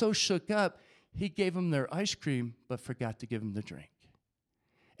boy was so shook up, he gave them their ice cream, but forgot to give them the drink.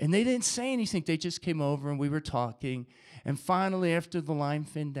 And they didn't say anything. They just came over, and we were talking. And finally, after the line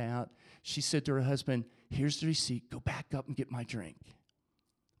thinned out, she said to her husband, here's the receipt. Go back up and get my drink.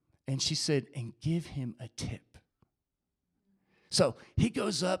 And she said, and give him a tip. So he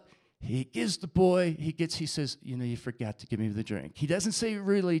goes up, He gives the boy, he says, you forgot to give me the drink. He doesn't say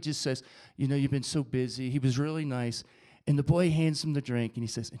really, he just says, you've been so busy. He was really nice. And the boy hands him the drink, and he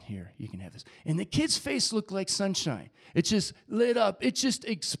says, and here, you can have this. And the kid's face looked like sunshine. It just lit up. It just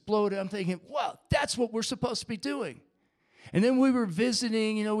exploded. I'm thinking, wow, that's what we're supposed to be doing. And then we were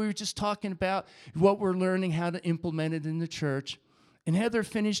visiting, we were just talking about what we're learning, how to implement it in the church. And Heather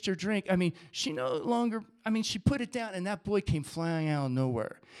finished her drink. She put it down, and that boy came flying out of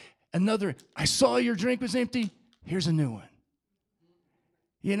nowhere. Another, I saw your drink was empty. Here's a new one.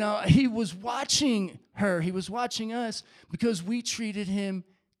 He was watching her. He was watching us because we treated him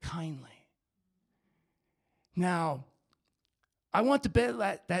kindly. Now, I went to bed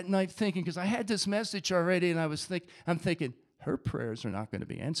that night thinking, because I had this message already, and I'm thinking, her prayers are not going to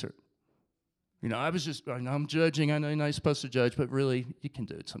be answered. I'm judging. I know you're not supposed to judge, but really, you can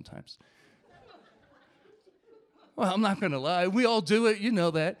do it sometimes. Well, I'm not going to lie. We all do it. You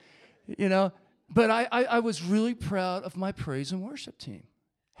know that. But I was really proud of my praise and worship team,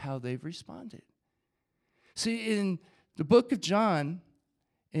 how they've responded. See, in the book of John,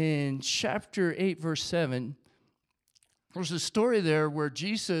 in chapter 8, verse 7, there's a story there where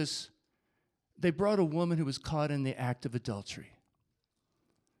they brought a woman who was caught in the act of adultery.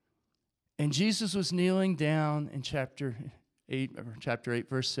 And Jesus was kneeling down in chapter 8,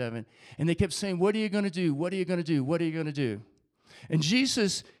 verse 7, and they kept saying, what are you going to do? What are you going to do? What are you going to do? And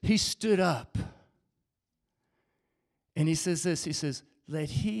Jesus, he stood up, and he says this, he says, let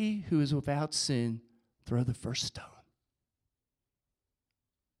he who is without sin throw the first stone.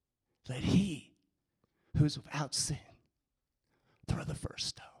 Let he who is without sin throw the first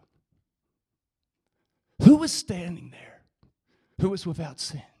stone. Who was standing there? Who was without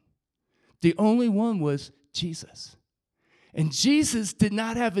sin? The only one was Jesus. And Jesus did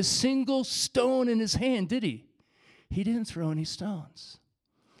not have a single stone in his hand, did he? He didn't throw any stones.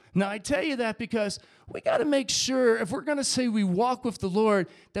 Now, I tell you that because we got to make sure, if we're going to say we walk with the Lord,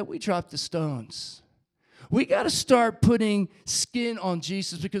 that we drop the stones. We got to start putting skin on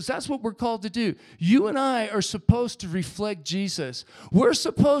Jesus, because that's what we're called to do. You and I are supposed to reflect Jesus. We're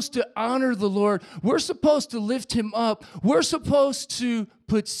supposed to honor the Lord. We're supposed to lift him up. We're supposed to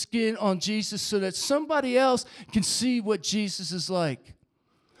put skin on Jesus so that somebody else can see what Jesus is like.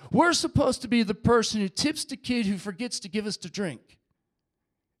 We're supposed to be the person who tips the kid who forgets to give us the drink,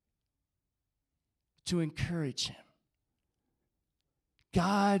 to encourage him.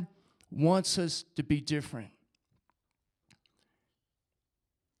 God wants us to be different.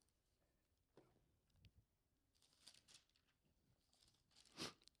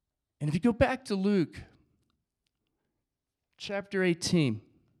 And if you go back to Luke, chapter 18,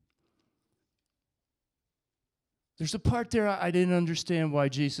 there's a part there I didn't understand why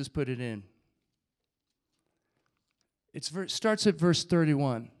Jesus put it in. It starts at verse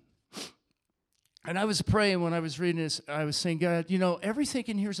 31. And I was praying when I was reading this. I was saying, God, everything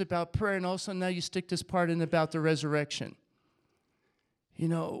in here is about prayer, and all of a sudden now you stick this part in about the resurrection.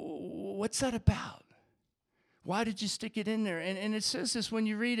 What's that about? Why did you stick it in there? And it says this when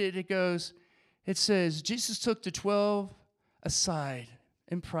you read it, it says, Jesus took the 12 aside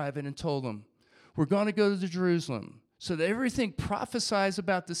in private and told them, we're going to go to Jerusalem so that everything prophesies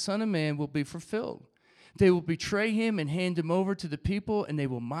about the Son of Man will be fulfilled. They will betray him and hand him over to the people, and they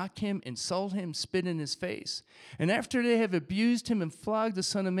will mock him, insult him, spit in his face. And after they have abused him and flogged the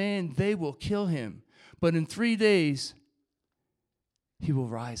Son of Man, they will kill him. But in 3 days, he will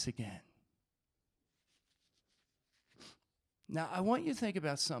rise again. Now, I want you to think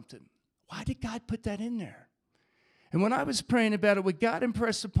about something. Why did God put that in there? And when I was praying about it, what God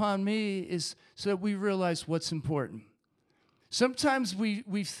impressed upon me is so that we realize what's important. Sometimes we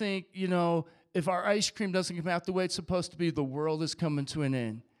think, if our ice cream doesn't come out the way it's supposed to be, the world is coming to an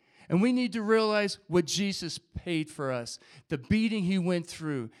end. And we need to realize what Jesus paid for us, the beating he went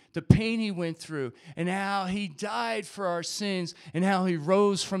through, the pain he went through, and how he died for our sins, and how he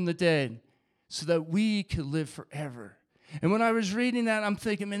rose from the dead so that we could live forever. And when I was reading that, I'm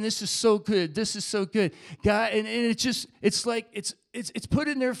thinking, man, this is so good. This is so good. God, and it's like it's put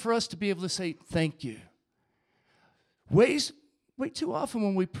in there for us to be able to say thank you. Way too often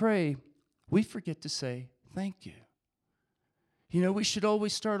when we pray, we forget to say thank you. We should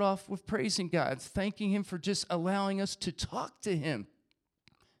always start off with praising God, thanking him for just allowing us to talk to him.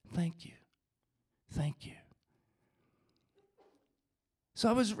 Thank you. Thank you. So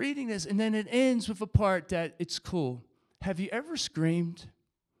I was reading this, and then it ends with a part that it's cool. Have you ever screamed?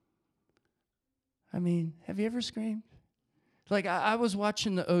 Have you ever screamed? Like, I was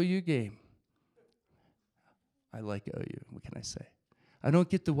watching the OU game. I like OU. What can I say? I don't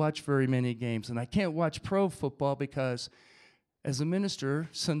get to watch very many games, and I can't watch pro football because as a minister,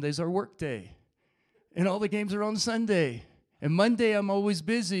 Sunday's our work day. And all the games are on Sunday. And Monday, I'm always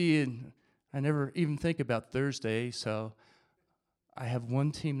busy, and I never even think about Thursday, so I have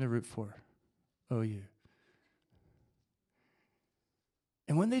one team to root for, OU.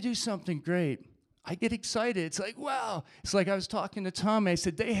 And when they do something great, I get excited. It's like, wow. It's like I was talking to Tom. I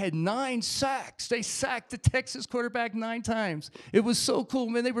said, they had 9 sacks. They sacked the Texas quarterback 9 times. It was so cool,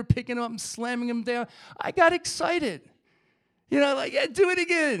 man. They were picking him up and slamming him down. I got excited. Like, yeah, do it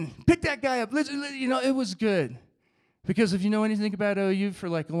again. Pick that guy up. It was good. Because if you know anything about OU, for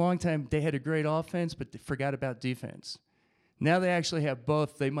like a long time, they had a great offense, but they forgot about defense. Now they actually have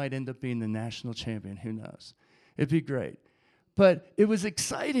both. They might end up being the national champion. Who knows? It'd be great. But it was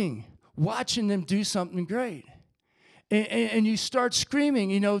exciting watching them do something great. And you start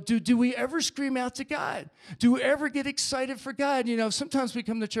screaming, do we ever scream out to God? Do we ever get excited for God? Sometimes we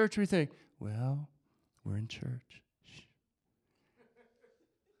come to church, we think, well, we're in church.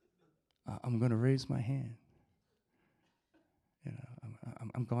 I'm going to raise my hand.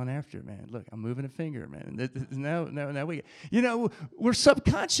 I'm going after it, man. Look, I'm moving a finger, man. Now we, we're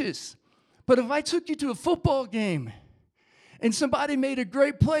subconscious. But if I took you to a football game and somebody made a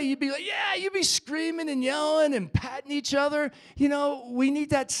great play, you'd be like, yeah, you'd be screaming and yelling and patting each other. We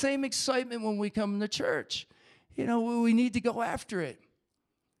need that same excitement when we come to church. We need to go after it.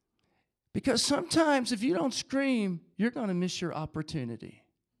 Because sometimes if you don't scream, you're going to miss your opportunity.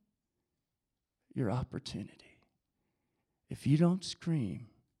 Your opportunity. If you don't scream,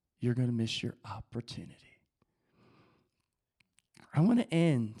 you're going to miss your opportunity. I want to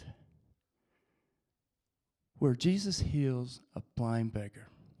end where Jesus heals a blind beggar.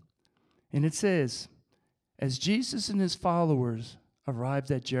 And it says, as Jesus and his followers arrived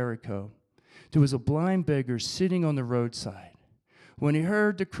at Jericho, there was a blind beggar sitting on the roadside. When he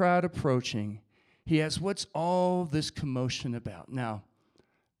heard the crowd approaching, he asked, what's all this commotion about? Now,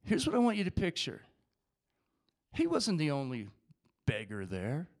 here's what I want you to picture. He wasn't the only beggar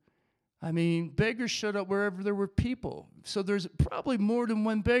there. I mean, beggars showed up wherever there were people. So there's probably more than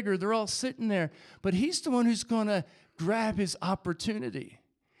one beggar. They're all sitting there. But he's the one who's going to grab his opportunity.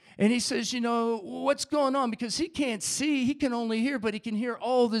 And he says, what's going on? Because he can't see. He can only hear, but he can hear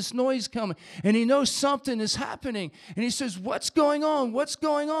all this noise coming. And he knows something is happening. And he says, what's going on? What's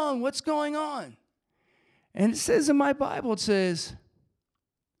going on? What's going on? And it says in my Bible, it says,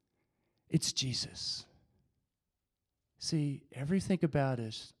 it's Jesus. See, everything about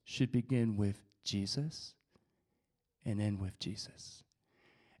us should begin with Jesus and end with Jesus.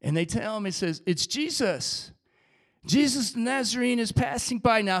 And they tell him, it says, it's Jesus. Jesus the Nazarene is passing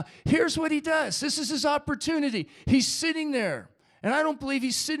by. Now, here's what he does. This is his opportunity. He's sitting there. And I don't believe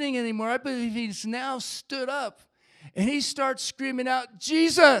he's sitting anymore. I believe he's now stood up. And he starts screaming out,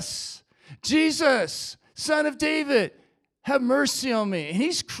 Jesus, Jesus, Son of David, have mercy on me. And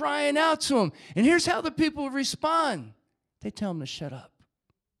he's crying out to him. And here's how the people respond. They tell him to shut up.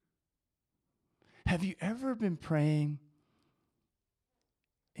 Have you ever been praying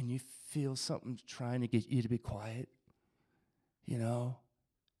and you feel something trying to get you to be quiet?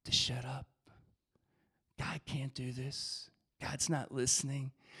 To shut up. God can't do this. God's not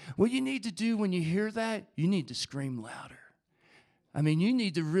listening. What you need to do when you hear that, you need to scream louder. I mean, you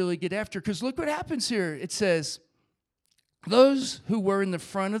need to really get after it, because look what happens here. It says, those who were in the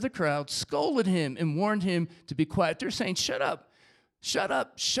front of the crowd scolded him and warned him to be quiet. They're saying, shut up, shut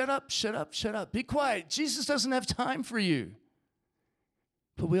up, shut up, shut up, shut up. Be quiet. Jesus doesn't have time for you.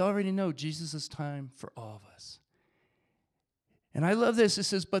 But we already know Jesus has time for all of us. And I love this. It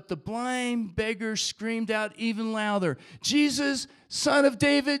says, but the blind beggar screamed out even louder, Jesus, Son of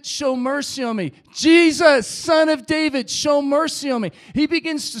David, show mercy on me. Jesus, Son of David, show mercy on me. He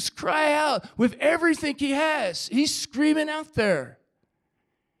begins to cry out with everything he has. He's screaming out there.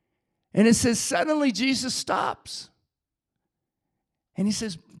 And it says, suddenly Jesus stops. And he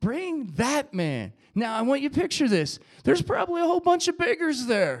says, bring that man. Now, I want you to picture this. There's probably a whole bunch of beggars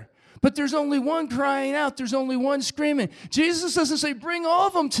there. But there's only one crying out. There's only one screaming. Jesus doesn't say, bring all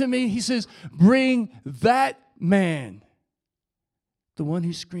of them to me. He says, bring that man. The one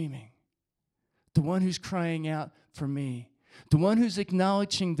who's screaming. The one who's crying out for me. The one who's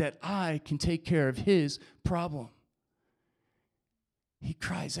acknowledging that I can take care of his problem. He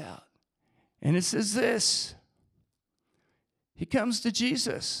cries out. And it says this. He comes to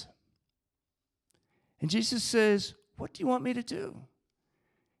Jesus. And Jesus says, what do you want me to do?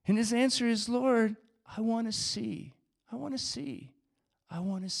 And his answer is, Lord, I want to see. I want to see. I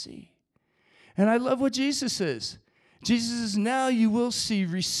want to see. And I love what Jesus says. Jesus says, now you will see.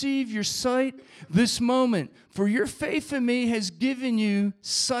 Receive your sight this moment. For your faith in me has given you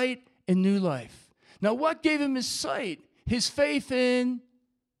sight and new life. Now, what gave him his sight? his faith in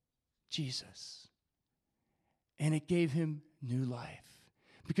Jesus. And it gave him new life.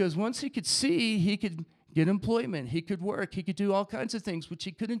 Because once he could see, he could get employment, he could work, he could do all kinds of things which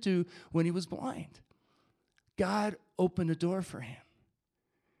he couldn't do when he was blind. God opened a door for him.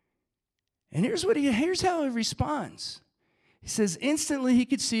 And here's how he responds. He says, instantly he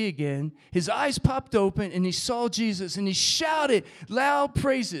could see again. His eyes popped open, and he saw Jesus, and he shouted loud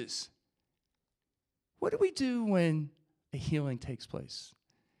praises. What do we do when a healing takes place?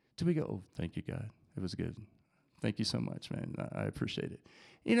 Do we go, oh, thank you, God. It was good. Thank you so much, man. I appreciate it.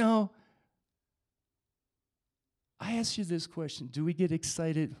 You know, I ask you this question. Do we get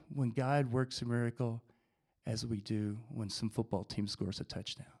excited when God works a miracle as we do when some football team scores a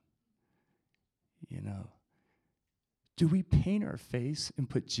touchdown? You know, do we paint our face and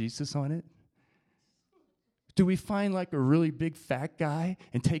put Jesus on it? Do we find like a really big fat guy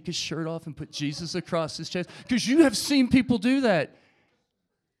and take his shirt off and put Jesus across his chest? Because you have seen people do that.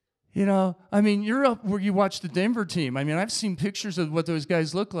 You know, I mean, you're up where you watch the Denver team. I mean, I've seen pictures of what those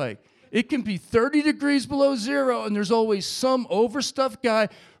guys look like. It can be 30 degrees below zero, and there's always some overstuffed guy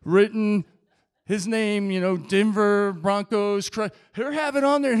written his name, you know, Denver Broncos. He'll have it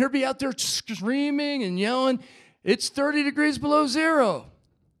on there, and he'll be out there screaming and yelling. It's 30 degrees below zero.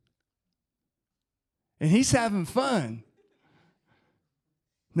 And he's having fun.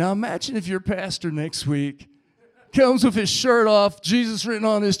 Now imagine if your pastor next week comes with his shirt off, Jesus written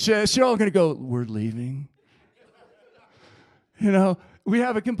on his chest. You're all going to go, we're leaving. You know, we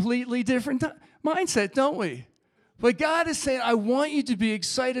have a completely different mindset, don't we? But God is saying, I want you to be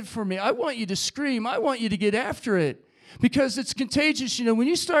excited for me. I want you to scream. I want you to get after it. Because it's contagious. You know, when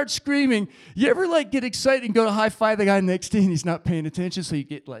you start screaming, you ever like get excited and go to high five the guy next to you and he's not paying attention, so you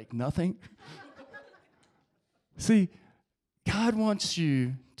get like nothing? See, God wants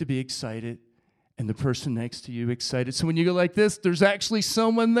you to be excited and the person next to you excited. So when you go like this, there's actually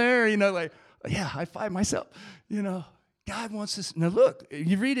someone there, you know, like, yeah, high five myself. You know, God wants this. Now look,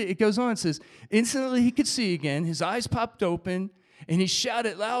 you read it, it goes on, it says, instantly he could see again, his eyes popped open, and he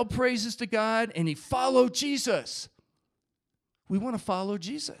shouted loud praises to God, and he followed Jesus. We want to follow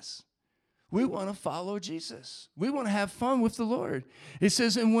Jesus. We want to follow Jesus. We want to have fun with the Lord. It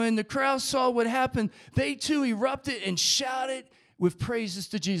says, and when the crowd saw what happened, they too erupted and shouted with praises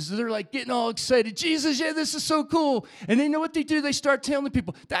to Jesus. They're like getting all excited. Jesus, yeah, this is so cool. And they know what they do? They start telling the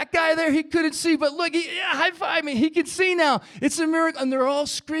people, that guy there, he couldn't see, but look, high five me. He can see now. It's a miracle. And they're all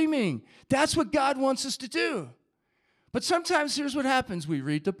screaming. That's what God wants us to do. But sometimes here's what happens. We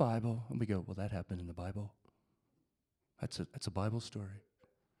read the Bible and we go, well, that happened in the Bible. That's a Bible story.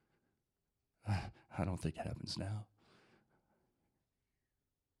 I don't think it happens now.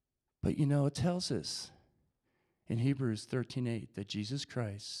 But you know, it tells us in Hebrews 13:8 that Jesus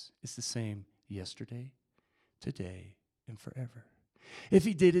Christ is the same yesterday, today, and forever. If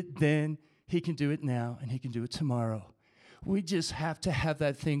he did it then, he can do it now, and he can do it tomorrow. We just have to have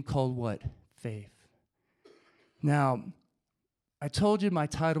that thing called what? Faith. Now, I told you my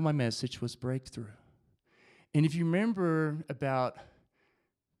title of my message was Breakthrough. And if you remember about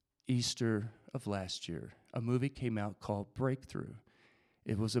Easter of last year, a movie came out called Breakthrough.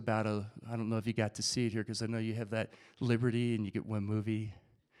 It was about I don't know if you got to see it here because I know you have that liberty and you get one movie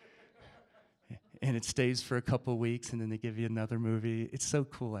and it stays for a couple weeks and then they give you another movie. It's so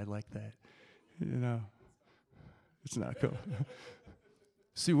cool. I like that. You know, it's not cool.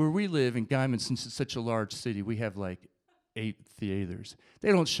 See, where we live in Guyman, since it's such a large city, we have like 8 theaters.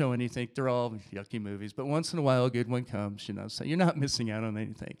 They don't show anything. They're all yucky movies. But once in a while, a good one comes, you know, so you're not missing out on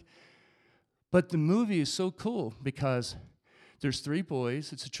anything. But the movie is so cool because there's 3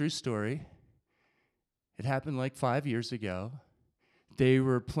 boys. It's a true story. It happened like 5 years ago. They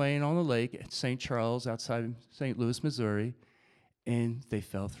were playing on the lake at St. Charles outside St. Louis, Missouri, and they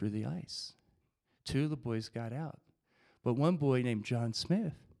fell through the ice. 2 of the boys got out. But one boy named John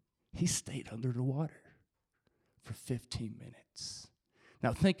Smith, he stayed under the water for 15 minutes.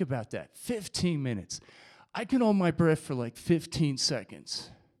 Now think about that, 15 minutes. I can hold my breath for like 15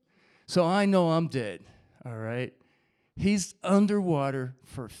 seconds. So I know I'm dead, all right? He's underwater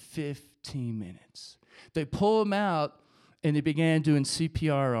for 15 minutes. They pull him out, and they began doing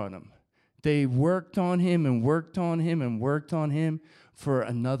CPR on him. They worked on him and worked on him and worked on him for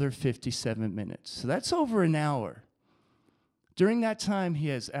another 57 minutes. So that's over an hour. During that time, he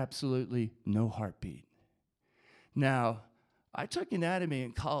has absolutely no heartbeat. Now, I took anatomy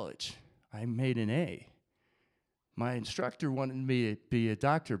in college. I made an A. My instructor wanted me to be a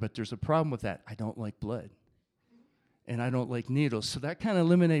doctor, but there's a problem with that. I don't like blood, and I don't like needles, so that kind of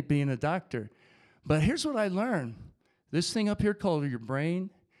eliminated being a doctor. But here's what I learned. This thing up here called your brain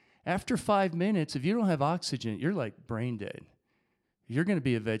After 5 minutes, if you don't have oxygen, you're like brain dead. You're going to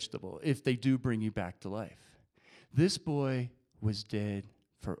be a vegetable if they do bring you back to life. This boy was dead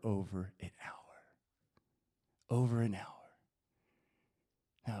for over an hour. Over an hour.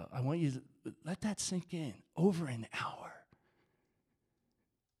 Now, I want you to let that sink in. Over an hour.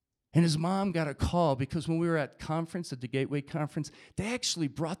 And his mom got a call because when we were at conference, at the Gateway Conference, they actually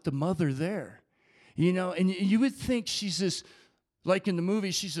brought the mother there. You know, and you would think she's this, like in the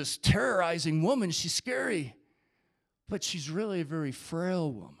movie, she's this terrorizing woman. She's scary. But she's really a very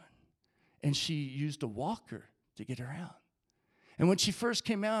frail woman. And she used a walker to get around. And when she first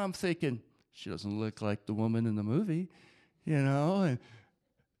came out, I'm thinking, she doesn't look like the woman in the movie, you know.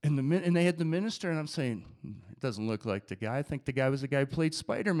 And they had the minister, and I'm saying, it doesn't look like the guy. I think the guy was the guy who played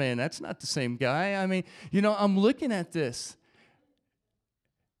Spider-Man. That's not the same guy. I mean, you know, I'm looking at this.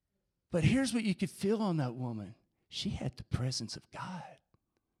 But here's what you could feel on that woman. She had the presence of God.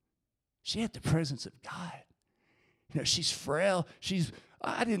 She had the presence of God. You know, she's frail.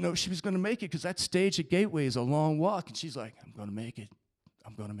 I didn't know she was going to make it because that stage at Gateway is a long walk. And she's like, I'm going to make it.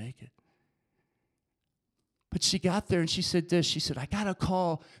 I'm going to make it. But she got there and she said this. She said, I got a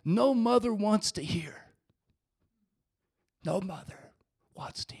call no mother wants to hear. No mother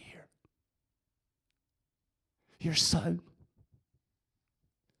wants to hear. Your son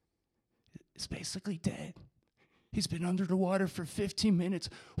is basically dead. He's been under the water for 15 minutes.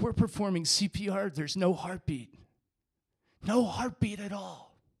 We're performing CPR. There's no heartbeat. No heartbeat at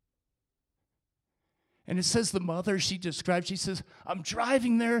all. And it says the mother, she says, I'm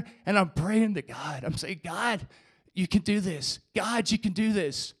driving there and I'm praying to God. I'm saying, God, you can do this. God, you can do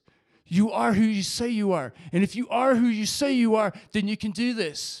this. You are who you say you are. And if you are who you say you are, then you can do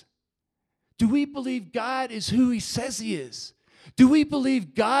this. Do we believe God is who he says he is? Do we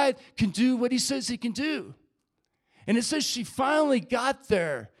believe God can do what he says he can do? And it says she finally got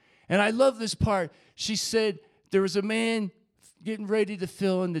there. And I love this part. She said there was a man getting ready to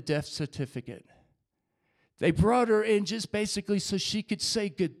fill in the death certificate. They brought her in just basically so she could say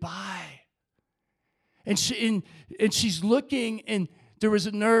goodbye. And she's looking, and there was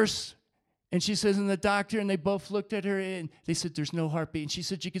a nurse, and she says, and the doctor, and they both looked at her, and they said, there's no heartbeat. And she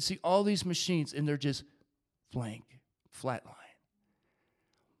said, you can see all these machines, and they're just blank, flatline.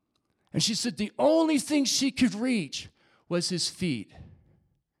 And she said the only thing she could reach was his feet.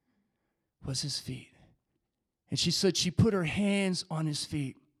 Was his feet. And she said she put her hands on his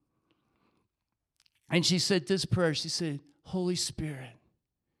feet. And she said this prayer. She said, Holy Spirit,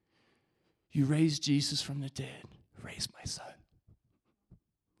 you raised Jesus from the dead. Raise my son.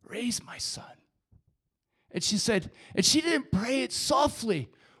 Raise my son. And she said, and she didn't pray it softly.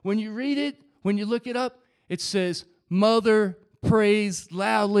 When you read it, when you look it up, it says, mother prays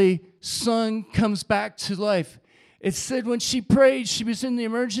loudly, son comes back to life. It said when she prayed, she was in the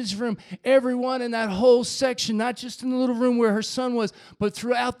emergency room. Everyone in that whole section, not just in the little room where her son was, but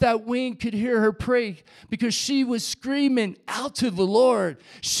throughout that wing could hear her pray because she was screaming out to the Lord.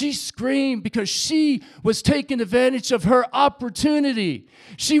 She screamed because she was taking advantage of her opportunity.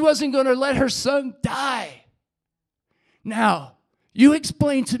 She wasn't going to let her son die. Now, you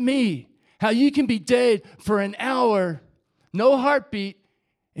explain to me how you can be dead for an hour, no heartbeat,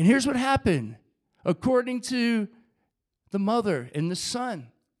 and here's what happened. According to the mother and the son,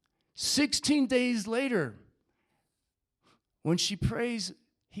 16 days later, when she prays,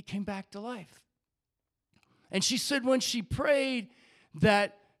 he came back to life. And she said when she prayed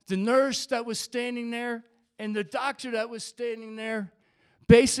that the nurse that was standing there and the doctor that was standing there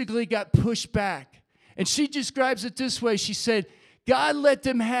basically got pushed back. And she describes it this way. She said, God let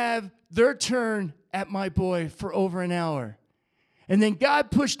them have their turn at my boy for over an hour. And then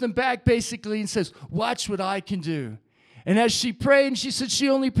God pushed them back basically and says, watch what I can do. And as she prayed, and she said she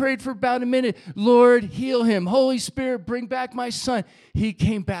only prayed for about a minute, Lord, heal him. Holy Spirit, bring back my son. He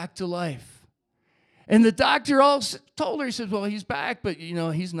came back to life. And the doctor also told her, he said, well, he's back, but, you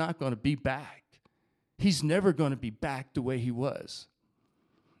know, he's not going to be back. He's never going to be back the way he was.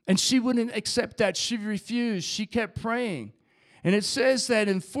 And she wouldn't accept that. She refused. She kept praying. And it says that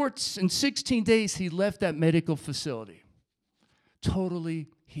in 16 days, he left that medical facility. Totally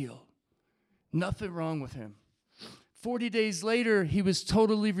healed. Nothing wrong with him. 40 days later, he was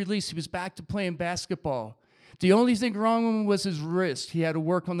totally released. He was back to playing basketball. The only thing wrong with him was his wrist. He had to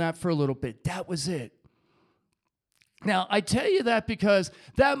work on that for a little bit. That was it. Now, I tell you that because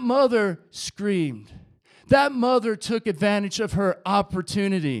that mother screamed. That mother took advantage of her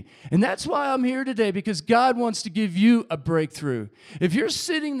opportunity. And that's why I'm here today, because God wants to give you a breakthrough. If you're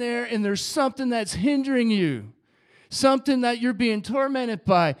sitting there and there's something that's hindering you, something that you're being tormented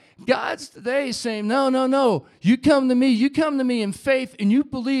by, God's today saying, no. You come to me. You come to me in faith, and you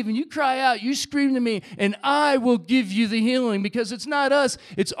believe, and you cry out. You scream to me, and I will give you the healing, because it's not us.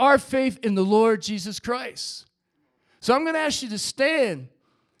 It's our faith in the Lord Jesus Christ. So I'm going to ask you to stand,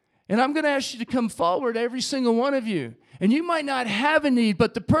 and I'm going to ask you to come forward, every single one of you. And you might not have a need,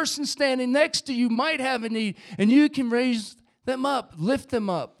 but the person standing next to you might have a need, and you can raise them up, lift them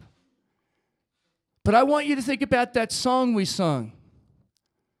up. But I want you to think about that song we sung,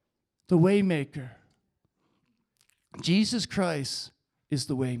 the Waymaker. Jesus Christ is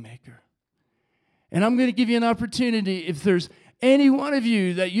the Waymaker. And I'm going to give you an opportunity, if there's any one of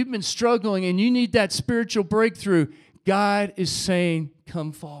you that you've been struggling and you need that spiritual breakthrough, God is saying,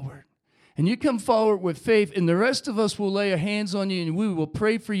 come forward. And you come forward with faith, and the rest of us will lay our hands on you, and we will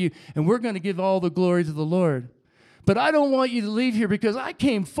pray for you, and we're going to give all the glory to the Lord. But I don't want you to leave here, because I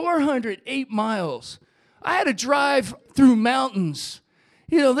came 408 miles. I had to drive through mountains.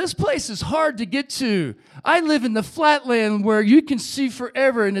 You know, this place is hard to get to. I live in the flatland where you can see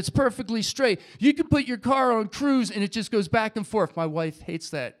forever, and it's perfectly straight. You can put your car on cruise, and it just goes back and forth. My wife hates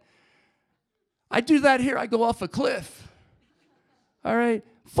that. I do that here. I go off a cliff. All right?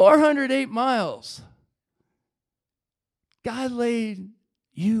 408 miles. God laid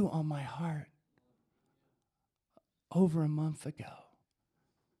you on my heart over a month ago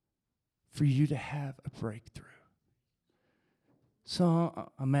for you to have a breakthrough.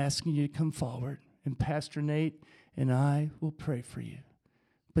 So I'm asking you to come forward, and Pastor Nate and I will pray for you.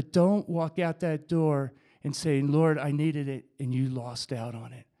 But don't walk out that door and say, Lord, I needed it, and you lost out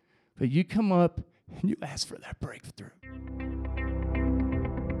on it. But you come up and you ask for that breakthrough.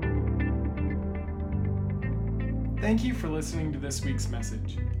 Thank you for listening to this week's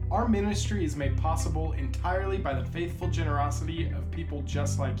message. Our ministry is made possible entirely by the faithful generosity of people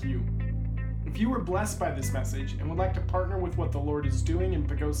just like you. If you were blessed by this message and would like to partner with what the Lord is doing in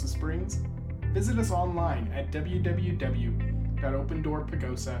Pagosa Springs, visit us online at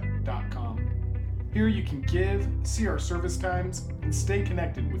www.opendoorpagosa.com. Here you can give, see our service times, and stay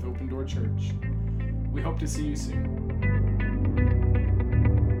connected with Open Door Church. We hope to see you soon.